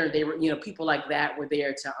this dinner, they were, you know, people like that were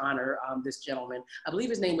there to honor this gentleman. I believe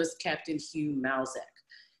his name was Captain Hugh Mauzek.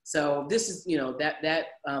 So this is, you know,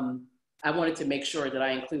 I wanted to make sure that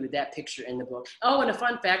I included that picture in the book. Oh, and a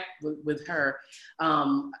fun fact with her,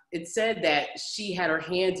 it said that she had her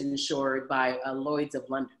hands insured by Lloyd's of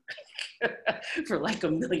London for like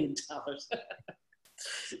 $1 million.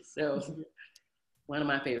 So one of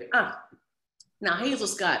my favorite. Now Hazel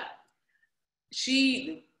Scott,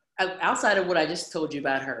 she, outside of what I just told you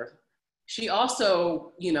about her, She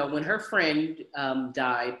also, you know, when her friend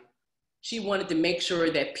died, she wanted to make sure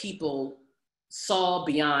that people saw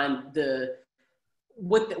beyond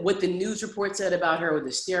what the news report said about her, or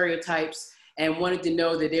the stereotypes, and wanted to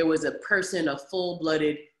know that there was a person, a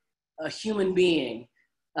full-blooded, a human being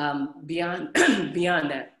beyond beyond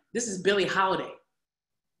that. This is Billie Holiday.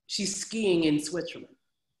 She's skiing in Switzerland.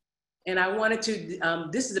 And I wanted to,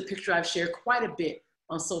 this is a picture I've shared quite a bit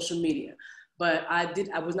on social media, but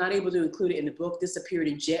I was not able to include it in the book. This appeared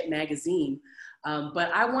in Jet magazine.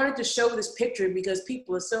 But I wanted to show this picture because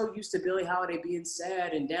people are so used to Billie Holiday being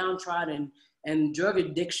sad and downtrodden and drug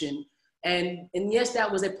addiction. And yes,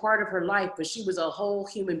 that was a part of her life, but she was a whole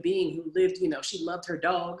human being who lived, you know, she loved her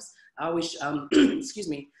dogs. I always, excuse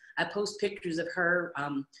me, I post pictures of her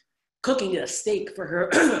cooking a steak for her,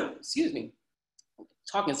 excuse me,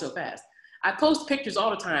 talking so fast. I post pictures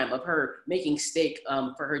all the time of her making steak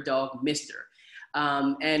for her dog, Mister.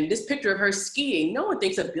 And this picture of her skiing, no one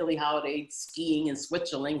thinks of Billie Holiday skiing in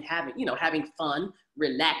Switzerland, having fun,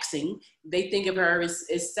 relaxing. They think of her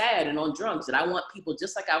as sad and on drugs. And I want people,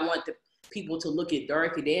 just like I want people to look at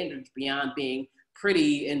Dorothy Dandridge beyond being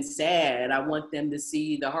pretty and sad, I want them to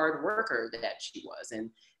see the hard worker that she was.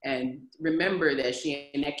 And remember that she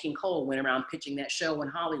and Nat King Cole went around pitching that show in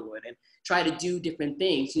Hollywood and try to do different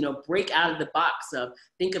things, you know, break out of the box of,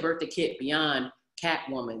 think of Eartha Kitt beyond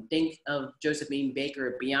Catwoman, think of Josephine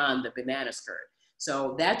Baker beyond the banana skirt.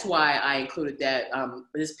 So that's why I included that,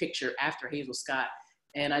 this picture after Hazel Scott.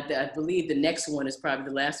 And I believe the next one is probably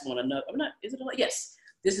the last one. Yes,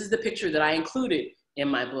 this is the picture that I included in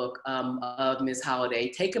my book of Ms. Holiday,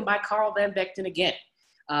 taken by Carl Van Vechten again.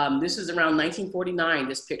 This is around 1949,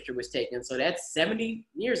 this picture was taken. So that's 70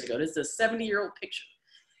 years ago. This is a 70-year-old picture.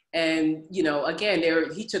 And, you know, again,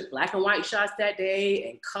 he took black and white shots that day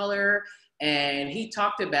and color. And he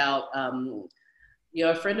talked about, you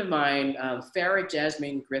know, a friend of mine, Farrah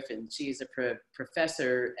Jasmine Griffin, she's a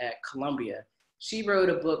professor at Columbia. She wrote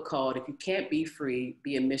a book called If You Can't Be Free,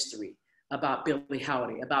 Be a Mystery, about Billie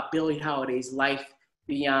Holiday, about Billie Holiday's life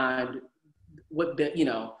beyond what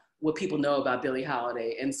people know about Billie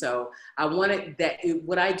Holiday. And so I wanted that,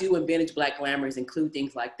 what I do in Vintage Black Glamour is include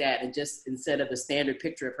things like that. And just instead of the standard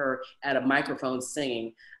picture of her at a microphone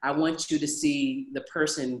singing, I want you to see the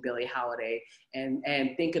person Billie Holiday and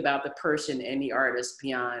think about the person and the artist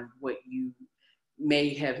beyond what you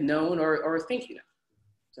may have known or think you know.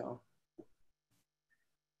 So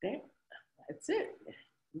that's it.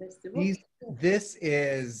 That's the book. This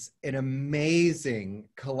is an amazing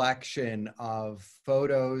collection of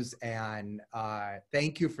photos, and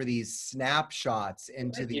thank you for these snapshots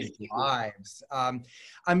into these lives.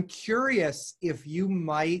 I'm curious if you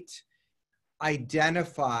might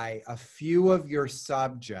identify a few of your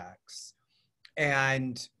subjects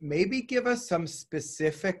and maybe give us some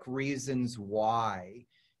specific reasons why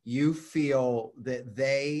you feel that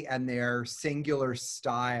they and their singular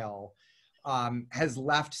style has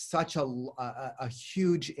left such a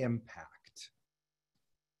huge impact.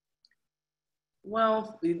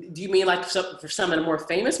 Well, do you mean like for some of the more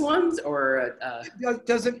famous ones, or?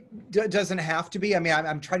 Doesn't have to be. I mean,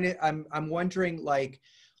 I'm wondering, like,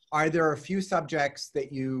 are there a few subjects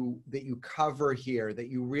that you cover here that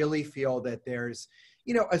you really feel that there's,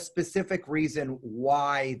 you know, a specific reason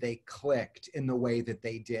why they clicked in the way that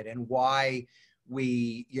they did, and why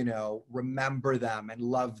we, you know, remember them and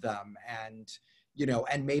love them, and, you know,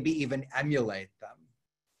 and maybe even emulate them?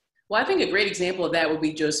 Well, I think a great example of that would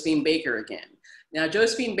be Josephine Baker again. Now,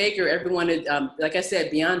 Josephine Baker, everyone, like I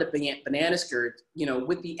said, beyond the banana skirt, you know,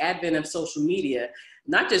 with the advent of social media,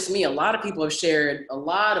 not just me, a lot of people have shared a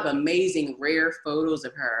lot of amazing, rare photos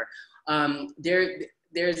of her.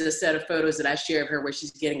 There's a set of photos that I share of her where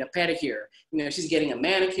she's getting a pedicure. You know, she's getting a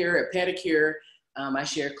manicure, a pedicure. I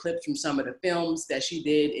share clips from some of the films that she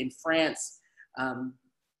did in France.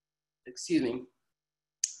 Excuse me.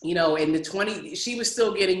 You know, in the 20s, she was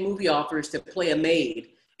still getting movie offers to play a maid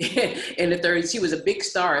in the 30s. She was a big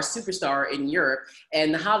star, a superstar in Europe.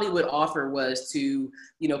 And the Hollywood offer was to,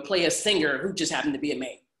 you know, play a singer who just happened to be a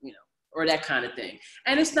maid, you know, or that kind of thing.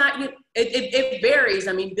 And it's not, it varies.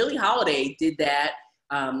 I mean, Billie Holiday did that.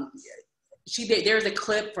 There's a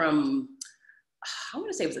clip from, I want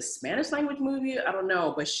to say it was a Spanish language movie. I don't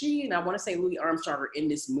know, but she and I want to say Louis Armstrong are in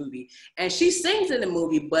this movie, and she sings in the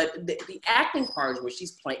movie. But the acting part is where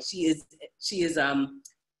she's playing. She's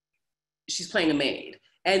playing a maid,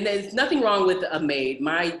 and there's nothing wrong with a maid.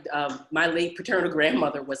 My late paternal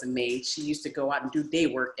grandmother was a maid. She used to go out and do day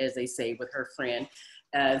work, as they say, with her friend.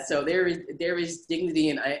 So there is dignity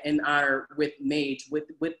and honor with maids. With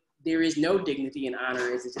there is no dignity and honor.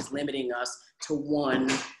 Is it just limiting us to one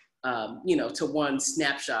you know, to one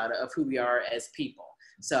snapshot of who we are as people.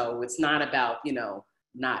 So it's not about, you know,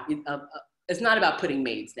 it's not about putting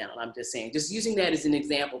maids down. I'm just saying, just using that as an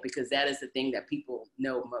example, because that is the thing that people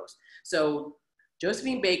know most. So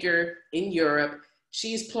Josephine Baker in Europe,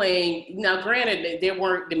 she's playing, now granted, there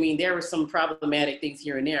weren't, I mean, there were some problematic things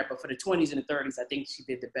here and there, but for the 20s and the 30s, I think she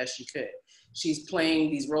did the best she could. She's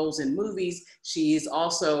playing these roles in movies. She's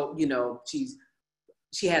also, you know,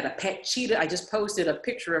 she had a pet cheetah. I just posted a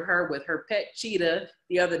picture of her with her pet cheetah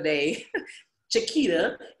the other day.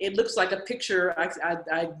 Chiquita, it looks like a picture,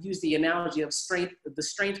 I use the analogy of strength, the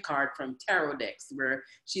strength card from tarot decks, where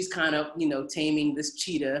she's kind of, you know, taming this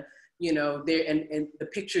cheetah, you know, there, and the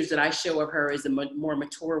pictures that I show of her as a more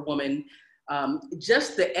mature woman,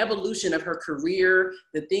 just the evolution of her career,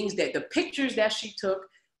 the things that, the pictures that she took,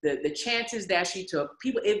 the chances that she took,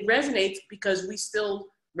 people, it resonates because we still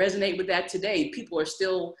resonate with that today. People are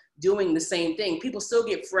still doing the same thing. People still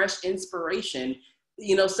get fresh inspiration.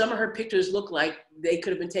 You know, some of her pictures look like they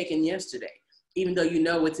could have been taken yesterday, even though you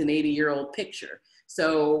know it's an 80-year-old picture.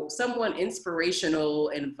 So someone inspirational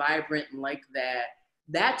and vibrant and like that,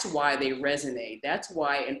 that's why they resonate. That's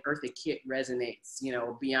why an Eartha Kitt resonates, you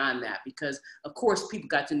know, beyond that. Because of course people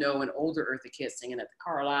got to know an older Eartha Kitt singing at the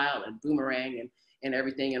Carlisle and Boomerang and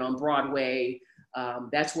everything, and on Broadway.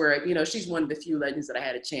 That's where, you know, she's one of the few legends that I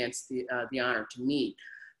had a chance, the honor to meet.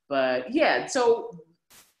 But yeah, so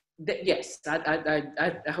yes,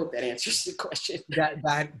 I hope that answers the question.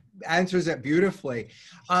 That answers it beautifully.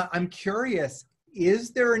 I'm curious,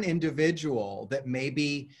 is there an individual that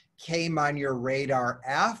maybe came on your radar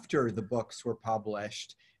after the books were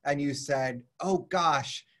published and you said, oh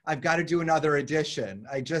gosh, I've got to do another edition.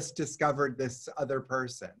 I just discovered this other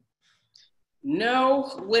person?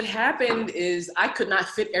 No, what happened is I could not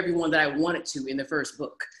fit everyone that I wanted to in the first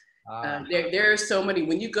book. There are so many.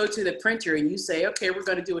 When you go to the printer and you say, okay, we're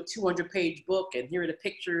going to do a 200-page book and here are the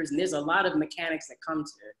pictures, and there's a lot of mechanics that come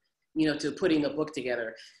to, you know, to putting a book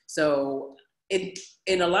together. So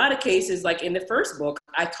in a lot of cases, like in the first book,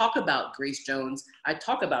 I talk about Grace Jones, I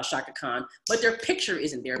talk about Shaka Khan, but their picture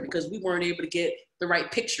isn't there because we weren't able to get the right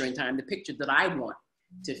picture in time, the picture that I want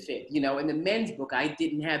to fit. You know, in the men's book, I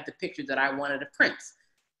didn't have the picture that I wanted of Prince,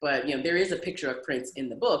 but you know, there is a picture of Prince in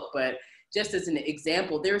the book. But just as an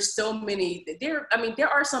example, there's so many, there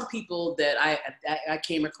are some people that I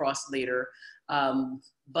came across later,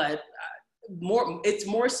 but it's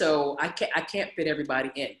more so I can't fit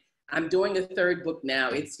everybody in. I'm doing a third book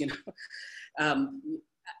now. It's, you know,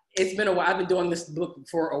 it's been a while. I've been doing this book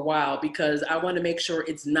for a while because I want to make sure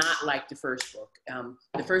it's not like the first book.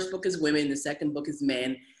 The first book is women, the second book is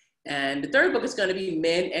men, and the third book is going to be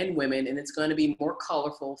men and women, and it's going to be more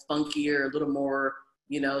colorful, funkier, a little more,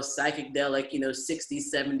 you know, psychedelic, you know, 60s,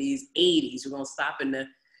 70s, 80s. We're going to stop in the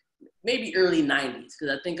maybe early 90s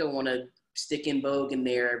because I think I want to stick in Vogue in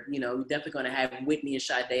there. You know, we're definitely going to have Whitney and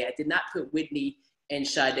Sade. I did not put Whitney and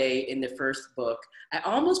Sade in the first book. I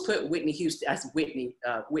almost put Whitney Houston, as Whitney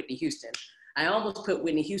Houston. I almost put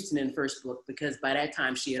Whitney Houston in the first book because by that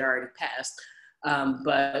time she had already passed.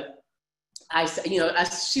 But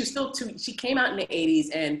she was still she came out in the 80s,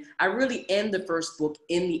 and I really end the first book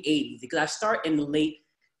in the 80s because I start in the late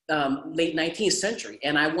 19th century,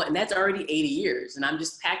 and that's already 80 years, and I'm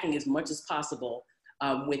just packing as much as possible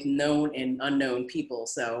with known and unknown people.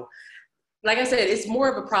 So, like I said, it's more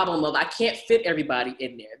of a problem of I can't fit everybody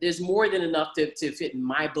in there. There's more than enough to fit in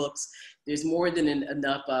my books. There's more than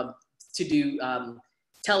enough to do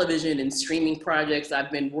television and streaming projects.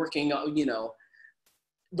 I've been working, you know,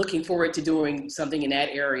 looking forward to doing something in that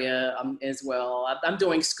area as well. I'm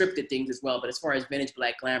doing scripted things as well, but as far as Vintage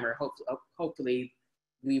Black Glamour, hopefully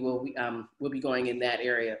we'll be going in that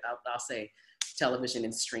area. I'll say television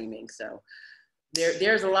and streaming. So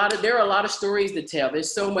there are a lot of stories to tell.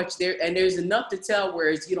 There's so much there, and there's enough to tell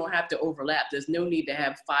whereas you don't have to overlap. There's no need to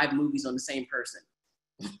have 5 movies on the same person.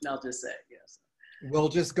 I'll just say, yes. We'll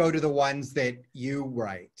just go to the ones that you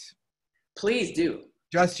write. Please do.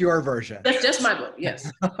 Just your version. That's just my book,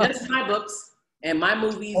 yes. That's my books and my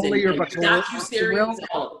movies. Only and your books. docuseries,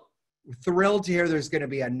 all of them. Thrilled to hear there's going to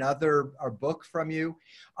be another book from you.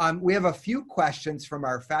 We have a few questions from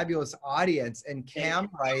our fabulous audience, and Cam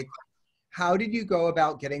writes, how did you go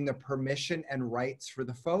about getting the permission and rights for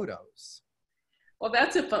the photos? Well,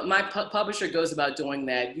 that's if my publisher goes about doing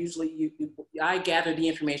that. Usually I gather the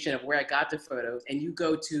information of where I got the photos, and you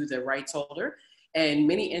go to the rights holder. And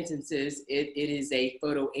many instances, it is a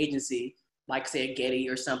photo agency, like say a Getty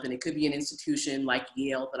or something. It could be an institution like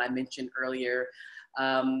Yale that I mentioned earlier,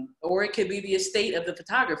 or it could be the estate of the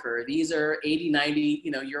photographer. These are 80, 90,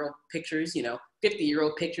 year old pictures,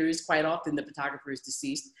 50-year-old pictures. Quite often the photographer is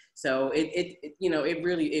deceased. So it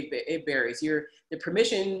really varies. The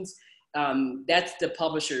permissions, that's the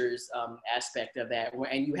publisher's aspect of that.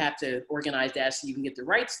 And you have to organize that so you can get the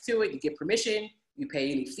rights to it, you get permission, you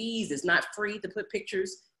pay any fees. It's not free to put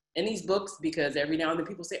pictures in these books, because every now and then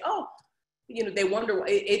people say, oh, they wonder why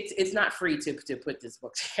it's not free to put this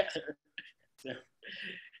book together. So.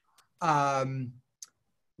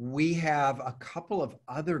 We have a couple of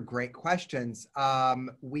other great questions.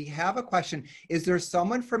 We have a question. Is there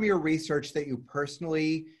someone from your research that you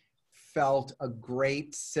personally felt a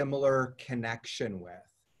great similar connection with?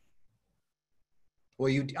 Well,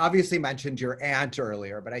 you obviously mentioned your aunt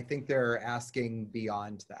earlier, but I think they're asking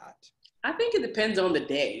beyond that. I think it depends on the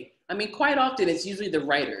day. I mean, quite often it's usually the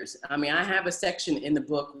writers. I mean, I have a section in the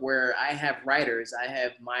book where I have writers. I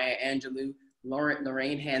have Maya Angelou,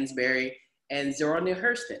 Lorraine Hansberry, and Zora Neale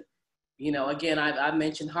Hurston. Again, I've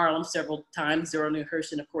mentioned Harlem several times. Zora Neale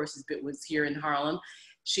Hurston, of course, was here in Harlem.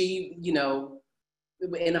 She,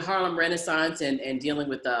 in the Harlem Renaissance and dealing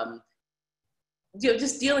with,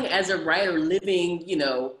 just dealing as a writer, living,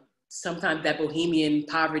 sometimes that bohemian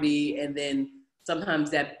poverty, and then sometimes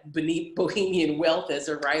that beneath bohemian wealth as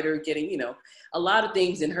a writer, getting, a lot of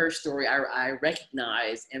things in her story I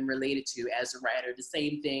recognize and related to as a writer. The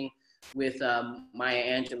same thing with Maya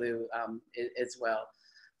Angelou as well.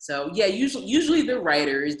 So yeah, usually the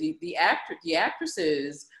writers, the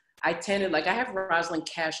actresses, I have Rosalind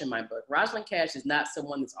Cash in my book. Rosalind Cash is not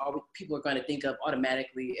someone that's always people are going to think of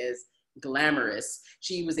automatically as glamorous.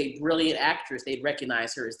 She was a brilliant actress. They'd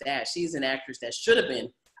recognize her as that. She's an actress that should have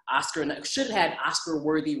had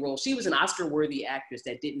Oscar-worthy roles. She was an Oscar-worthy actress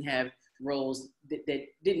that didn't have roles that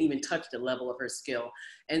didn't even touch the level of her skill.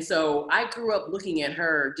 And so I grew up looking at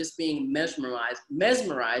her just being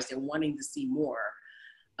mesmerized and wanting to see more.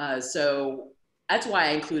 So that's why I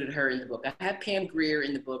included her in the book. I have Pam Grier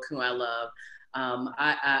in the book, who I love.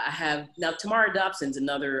 I have, now Tamara Dobson's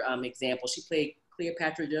another example. She played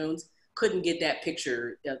Cleopatra Jones, couldn't get that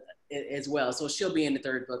picture as well. So she'll be in the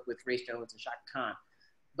third book with Grace Jones and Shaka Khan.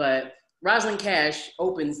 But Rosalind Cash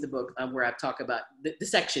opens the book where I talk about the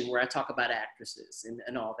section where I talk about actresses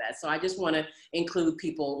and all that. So I just want to include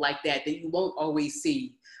people like that you won't always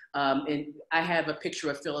see. And I have a picture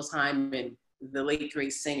of Phyllis Hyman, the late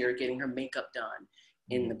great singer, getting her makeup done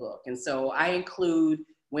in the book. And so I include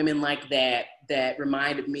women like that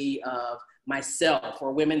reminded me of myself,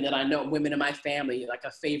 or women that I know, women in my family, like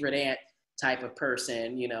a favorite aunt type of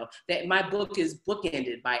person, that my book is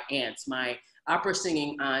bookended by aunts. My opera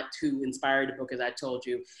singing aunt who inspired the book, as I told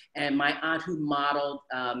you, and my aunt who modeled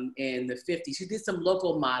in the 50s, who did some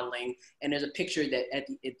local modeling. And there's a picture that at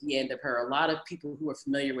the end of her. A lot of people who are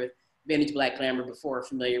familiar with Vintage Black Glamour before are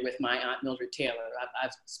familiar with my aunt Mildred Taylor.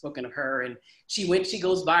 I've spoken of her, and she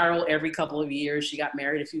goes viral every couple of years. She got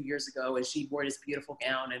married a few years ago, and she wore this beautiful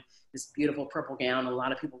gown, and this beautiful purple gown. A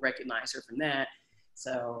lot of people recognize her from that.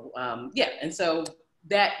 So yeah, and so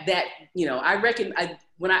that I reckon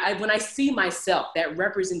when I see myself, that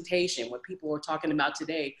representation, what people are talking about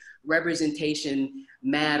today, representation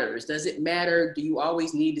matters. Does it matter? Do you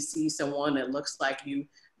always need to see someone that looks like you?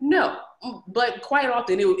 No, but quite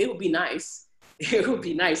often it would be nice. It would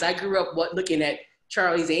be nice. I grew up looking at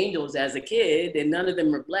Charlie's Angels as a kid, and none of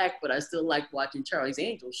them were Black, but I still liked watching Charlie's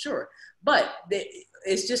Angels, sure. But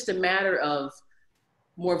it's just a matter of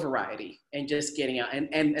more variety and just getting out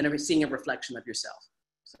and seeing a reflection of yourself.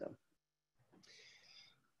 So.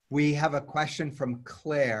 We have a question from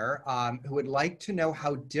Claire, who would like to know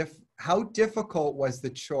how difficult was the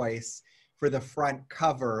choice for the front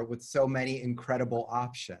cover with so many incredible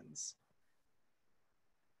options?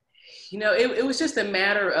 It was just a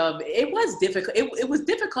matter of, it was difficult. It was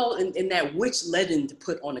difficult in that which legend to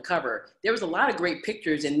put on the cover. There was a lot of great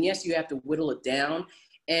pictures, and yes, you have to whittle it down.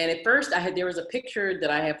 And at first there was a picture that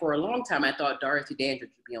I had for a long time. I thought Dorothy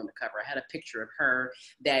Dandridge would be on the cover. I had a picture of her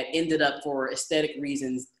that ended up, for aesthetic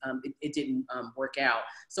reasons, it didn't work out.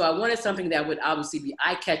 So I wanted something that would obviously be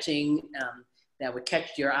eye-catching, that would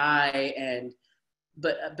catch your eye,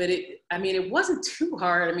 but it wasn't too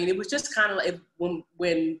hard. I mean, it was just kind of like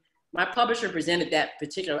when my publisher presented that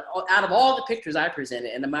particular, out of all the pictures I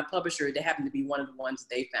presented, and my publisher, they happened to be one of the ones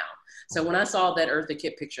they found. So when I saw that Eartha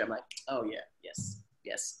Kitt picture, I'm like, oh yeah, yes,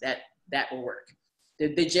 that will work.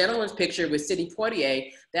 The gentleman's picture with Sidney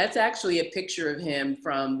Poitier, that's actually a picture of him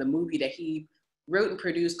from the movie that he wrote and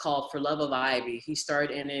produced called For Love of Ivy. He starred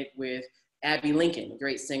in it with Abby Lincoln, a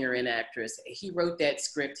great singer and actress. He wrote that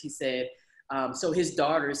script, he said, so his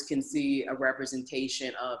daughters can see a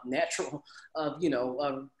representation of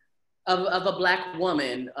a Black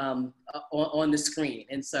woman on the screen.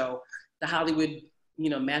 And so the Hollywood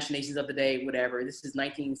machinations of the day, whatever. This is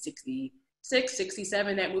 1966,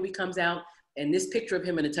 67, that movie comes out. And this picture of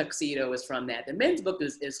him in a tuxedo is from that. The men's book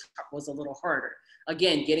was a little harder.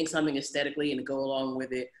 Again, getting something aesthetically and to go along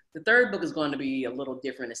with it. The third book is going to be a little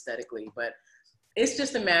different aesthetically, but it's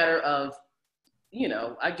just a matter of,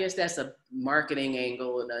 I guess that's a marketing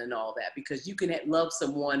angle and all that, because you can love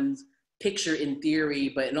someone's picture in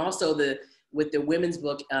theory, but, and also with the women's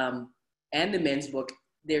book and the men's book,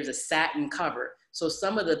 there's a satin cover. So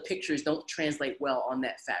some of the pictures don't translate well on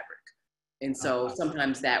that fabric. And so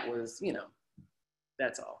sometimes that was,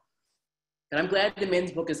 that's all. And I'm glad the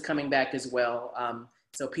men's book is coming back as well.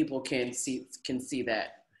 So people can see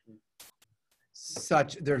that.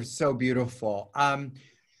 They're so beautiful.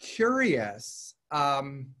 Curious,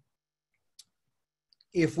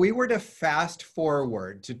 if we were to fast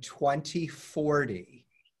forward to 2040,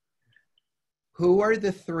 who are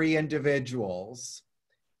the three individuals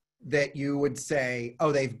that you would say,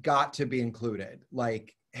 oh, they've got to be included,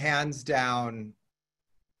 like hands down?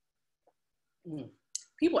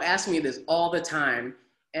 People ask me this all the time,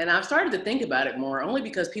 and I've started to think about it more, only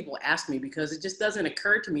because people ask me, because it just doesn't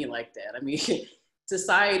occur to me like that. I mean,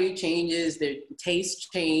 society changes, their tastes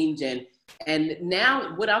change, and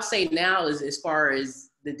now what I'll say now is, as far as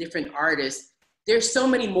the different artists, there's so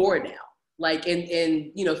many more now. Like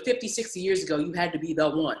in 50, 60 years ago, you had to be the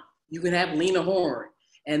one. You can have Lena Horne,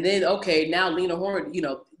 and then okay, now Lena Horne,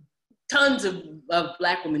 tons of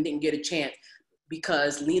Black women didn't get a chance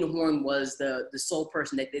because Lena Horne was the sole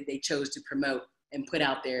person that they chose to promote and put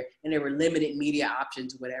out there, and there were limited media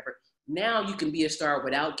options, whatever. Now you can be a star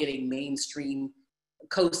without getting mainstream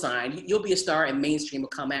cosign. You'll be a star and mainstream will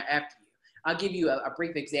come after you. I'll give you a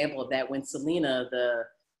brief example of that. When Selena,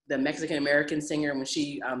 the Mexican-American singer, when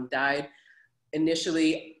she died,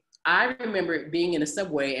 initially, I remember being in a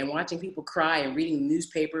subway and watching people cry and reading the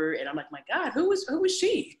newspaper, and I'm like, my God, who was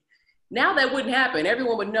she? Now that wouldn't happen.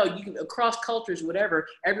 Everyone would know. You can, across cultures, whatever,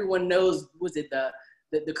 everyone knows. Was it the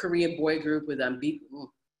Korean boy group with BB?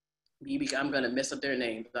 I'm gonna mess up their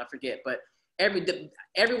names, I forget. But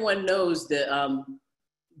everyone knows that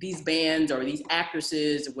these bands or these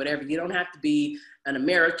actresses or whatever. You don't have to be an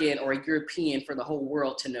American or a European for the whole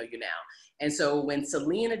world to know you now. And so when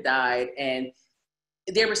Selena died, and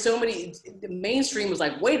there were so many, the mainstream was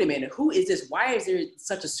like, wait a minute, who is this? Why is there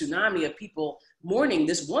such a tsunami of people mourning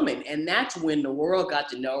this woman? And that's when the world got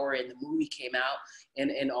to know her and the movie came out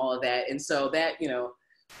and all of that. And so that,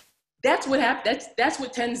 that's what happened. That's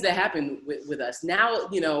what tends to happen with us. Now,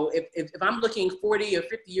 if I'm looking 40 or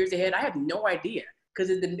 50 years ahead, I have no idea, because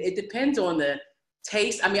it depends on the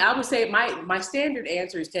taste. I mean, I would say my standard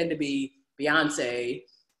answers tend to be Beyonce,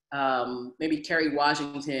 maybe Kerry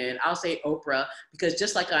Washington. I'll say Oprah, because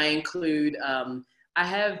just like I include, I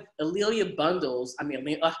have A'Lelia Bundles. I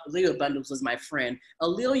mean, A'Lelia Bundles is my friend.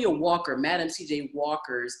 A'Lelia Walker, Madam C.J.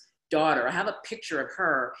 Walker's daughter. I have a picture of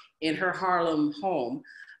her in her Harlem home,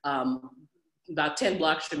 about 10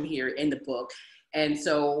 blocks from here in the book. And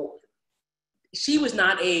so she was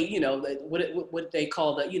not a, what they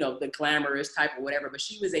call the glamorous type or whatever, but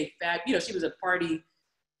she was a she was a party.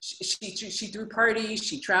 She threw parties,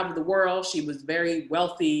 she traveled the world, she was very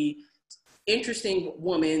wealthy, interesting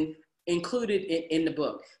woman included in the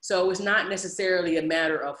book. So it was not necessarily a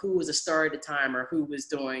matter of who was a star at the time or who was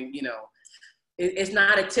doing, it's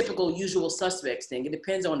not a typical usual suspects thing. It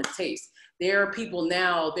depends on the taste. There are people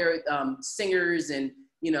now, there are singers, and,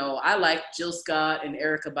 I like Jill Scott and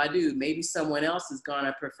Erykah Badu. Maybe someone else is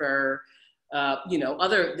gonna prefer the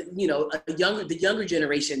younger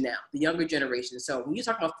generation now, the younger generation. So when you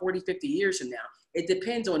talk about 40, 50 years from now, it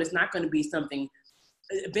depends on, it's not going to be something,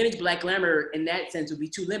 vintage Black glamour in that sense would be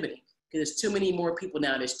too limiting, because there's too many more people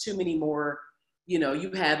now. There's too many more,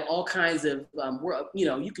 you have all kinds of,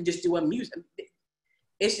 you can just do a music.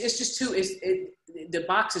 It's just too, the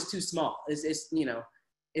box is too small. It's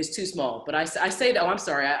too small. But I say that, I'm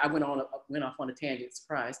sorry, I went off on a tangent,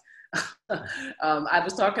 surprise. I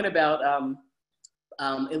was talking about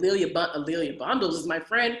A'Lelia Bundles is my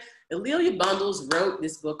friend. A'Lelia Bundles wrote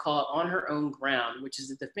this book called On Her Own Ground, which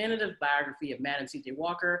is a definitive biography of Madam C.J.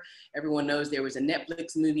 Walker. Everyone knows there was a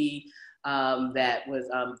Netflix movie that was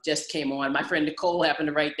just came on. My friend Nicole happened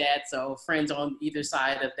to write that, so friends on either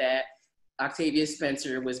side of that. Octavia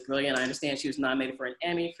Spencer was brilliant. I understand she was nominated for an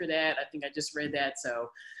Emmy for that. I think I just read that. So,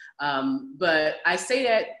 but I say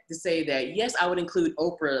that to say that, yes, I would include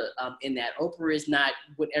Oprah in that. Oprah is not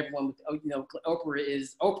what everyone, Oprah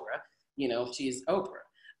is Oprah, she's Oprah,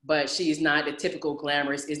 but she's not a typical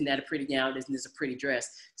glamorous, isn't that a pretty gown, isn't this a pretty dress?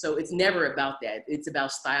 So it's never about that. It's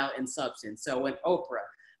about style and substance. So when Oprah,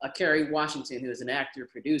 Kerry Washington, who is an actor,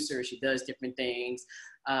 producer, she does different things.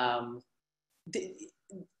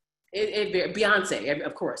 Beyonce,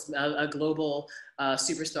 of course, a global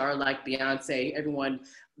superstar like Beyonce. Everyone,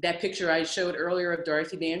 that picture I showed earlier of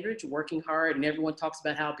Dorothy Dandridge working hard, and everyone talks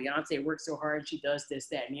about how Beyonce works so hard and she does this,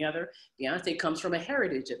 that, and the other. Beyonce comes from a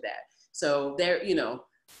heritage of that. So there,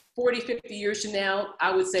 40, 50 years from now,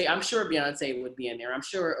 I would say, I'm sure Beyonce would be in there. I'm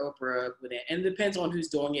sure Oprah would, and it depends on who's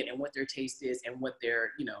doing it and what their taste is and what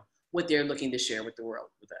they're looking to share with the world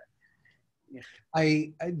with that. Yeah.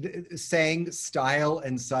 Saying style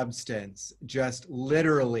and substance just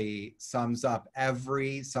literally sums up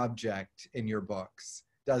every subject in your books,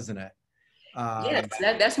 doesn't it? Yes,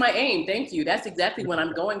 that's my aim. Thank you. That's exactly what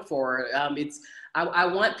I'm going for. I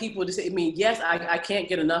want people to say, yes, I can't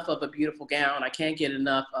get enough of a beautiful gown. I can't get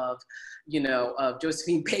enough of, of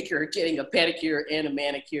Josephine Baker getting a pedicure and a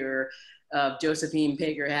manicure, of Josephine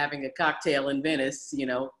Baker having a cocktail in Venice.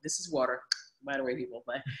 This is water, by the way, people.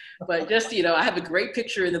 But just, I have a great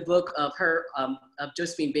picture in the book of her, of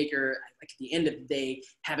Josephine Baker, like at the end of the day,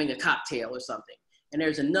 having a cocktail or something. And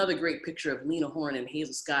there's another great picture of Lena Horne and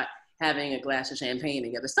Hazel Scott having a glass of champagne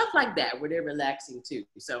together, stuff like that, where they're relaxing too.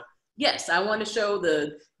 So yes, I want to show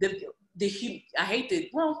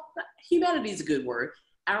humanity is a good word.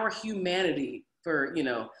 Our humanity for,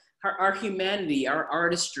 our humanity, our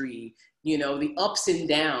artistry, the ups and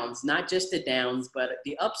downs, not just the downs, but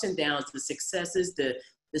the ups and downs, the successes, the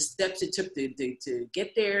steps it took to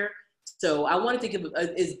get there. So I wanted to give,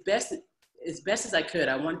 as best as I could,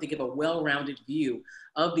 I wanted to give a well-rounded view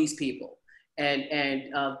of these people.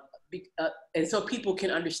 And so people can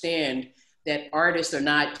understand that artists are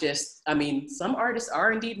not just, some artists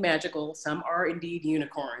are indeed magical, some are indeed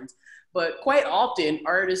unicorns, but quite often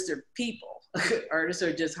artists are people. Artists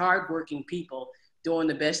are just hardworking people doing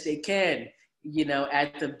the best they can,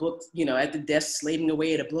 at the book, at the desk slaving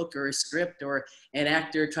away at a book or a script, or an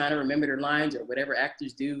actor trying to remember their lines, or whatever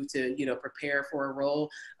actors do to, prepare for a role,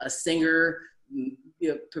 a singer,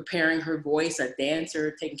 preparing her voice, a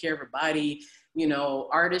dancer, taking care of her body.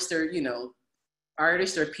 Artists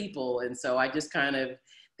are people. And so I just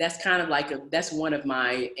that's one of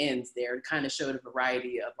my ends there, to kind of show the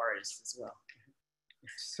variety of artists as well.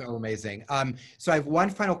 So amazing. So I have one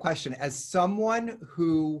final question. As someone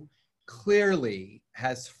who clearly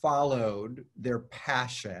has followed their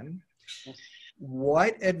passion,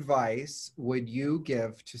 what advice would you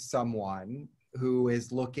give to someone who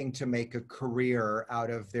is looking to make a career out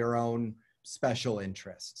of their own special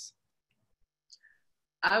interests?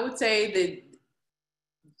 I would say that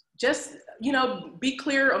just, be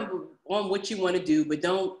clear on what you want to do, but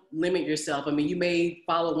don't limit yourself. You may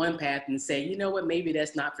follow one path and say, you know what, maybe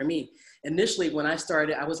that's not for me. Initially, when I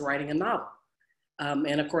started, I was writing a novel.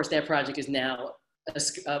 And of course, that project is now a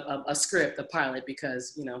script, a pilot,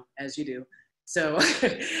 because, as you do. So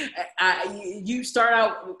you start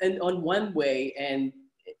out on one way and,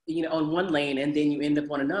 on one lane, and then you end up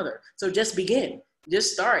on another. So just begin.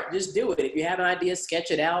 Just start, just do it. If you have an idea,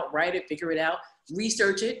 sketch it out, write it, figure it out,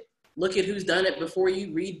 research it, look at who's done it before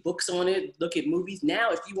you, read books on it, look at movies.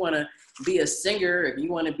 Now, if you want to be a singer, if you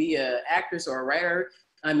want to be an actress or a writer,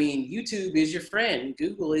 YouTube is your friend.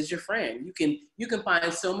 Google is your friend. You can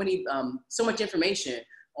find so much information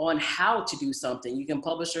on how to do something. You can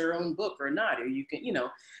publish your own book or not, or you can,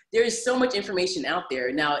 there's so much information out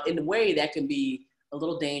there. Now, in a way that can be a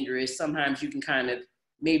little dangerous. Sometimes you can kind of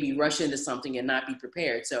maybe rush into something and not be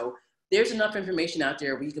prepared. So there's enough information out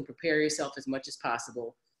there where you can prepare yourself as much as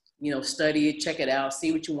possible. Study it, check it out,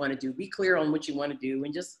 see what you want to do, be clear on what you want to do,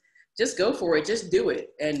 and just go for it. Just do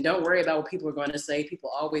it. And don't worry about what people are going to say.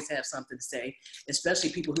 People always have something to say,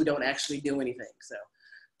 especially people who don't actually do anything. So.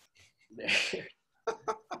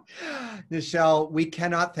 Nichelle, we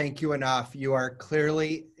cannot thank you enough. You are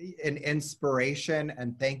clearly an inspiration,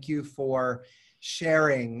 and thank you for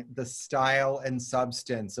sharing the style and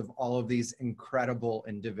substance of all of these incredible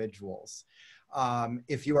individuals.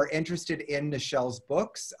 If you are interested in Nichelle's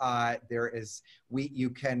books, you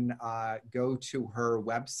can go to her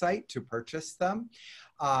website to purchase them.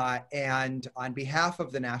 And on behalf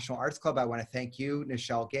of the National Arts Club, I want to thank you,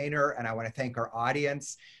 Nichelle Gaynor, and I want to thank our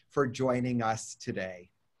audience for joining us today.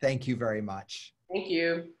 Thank you very much. Thank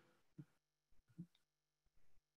you.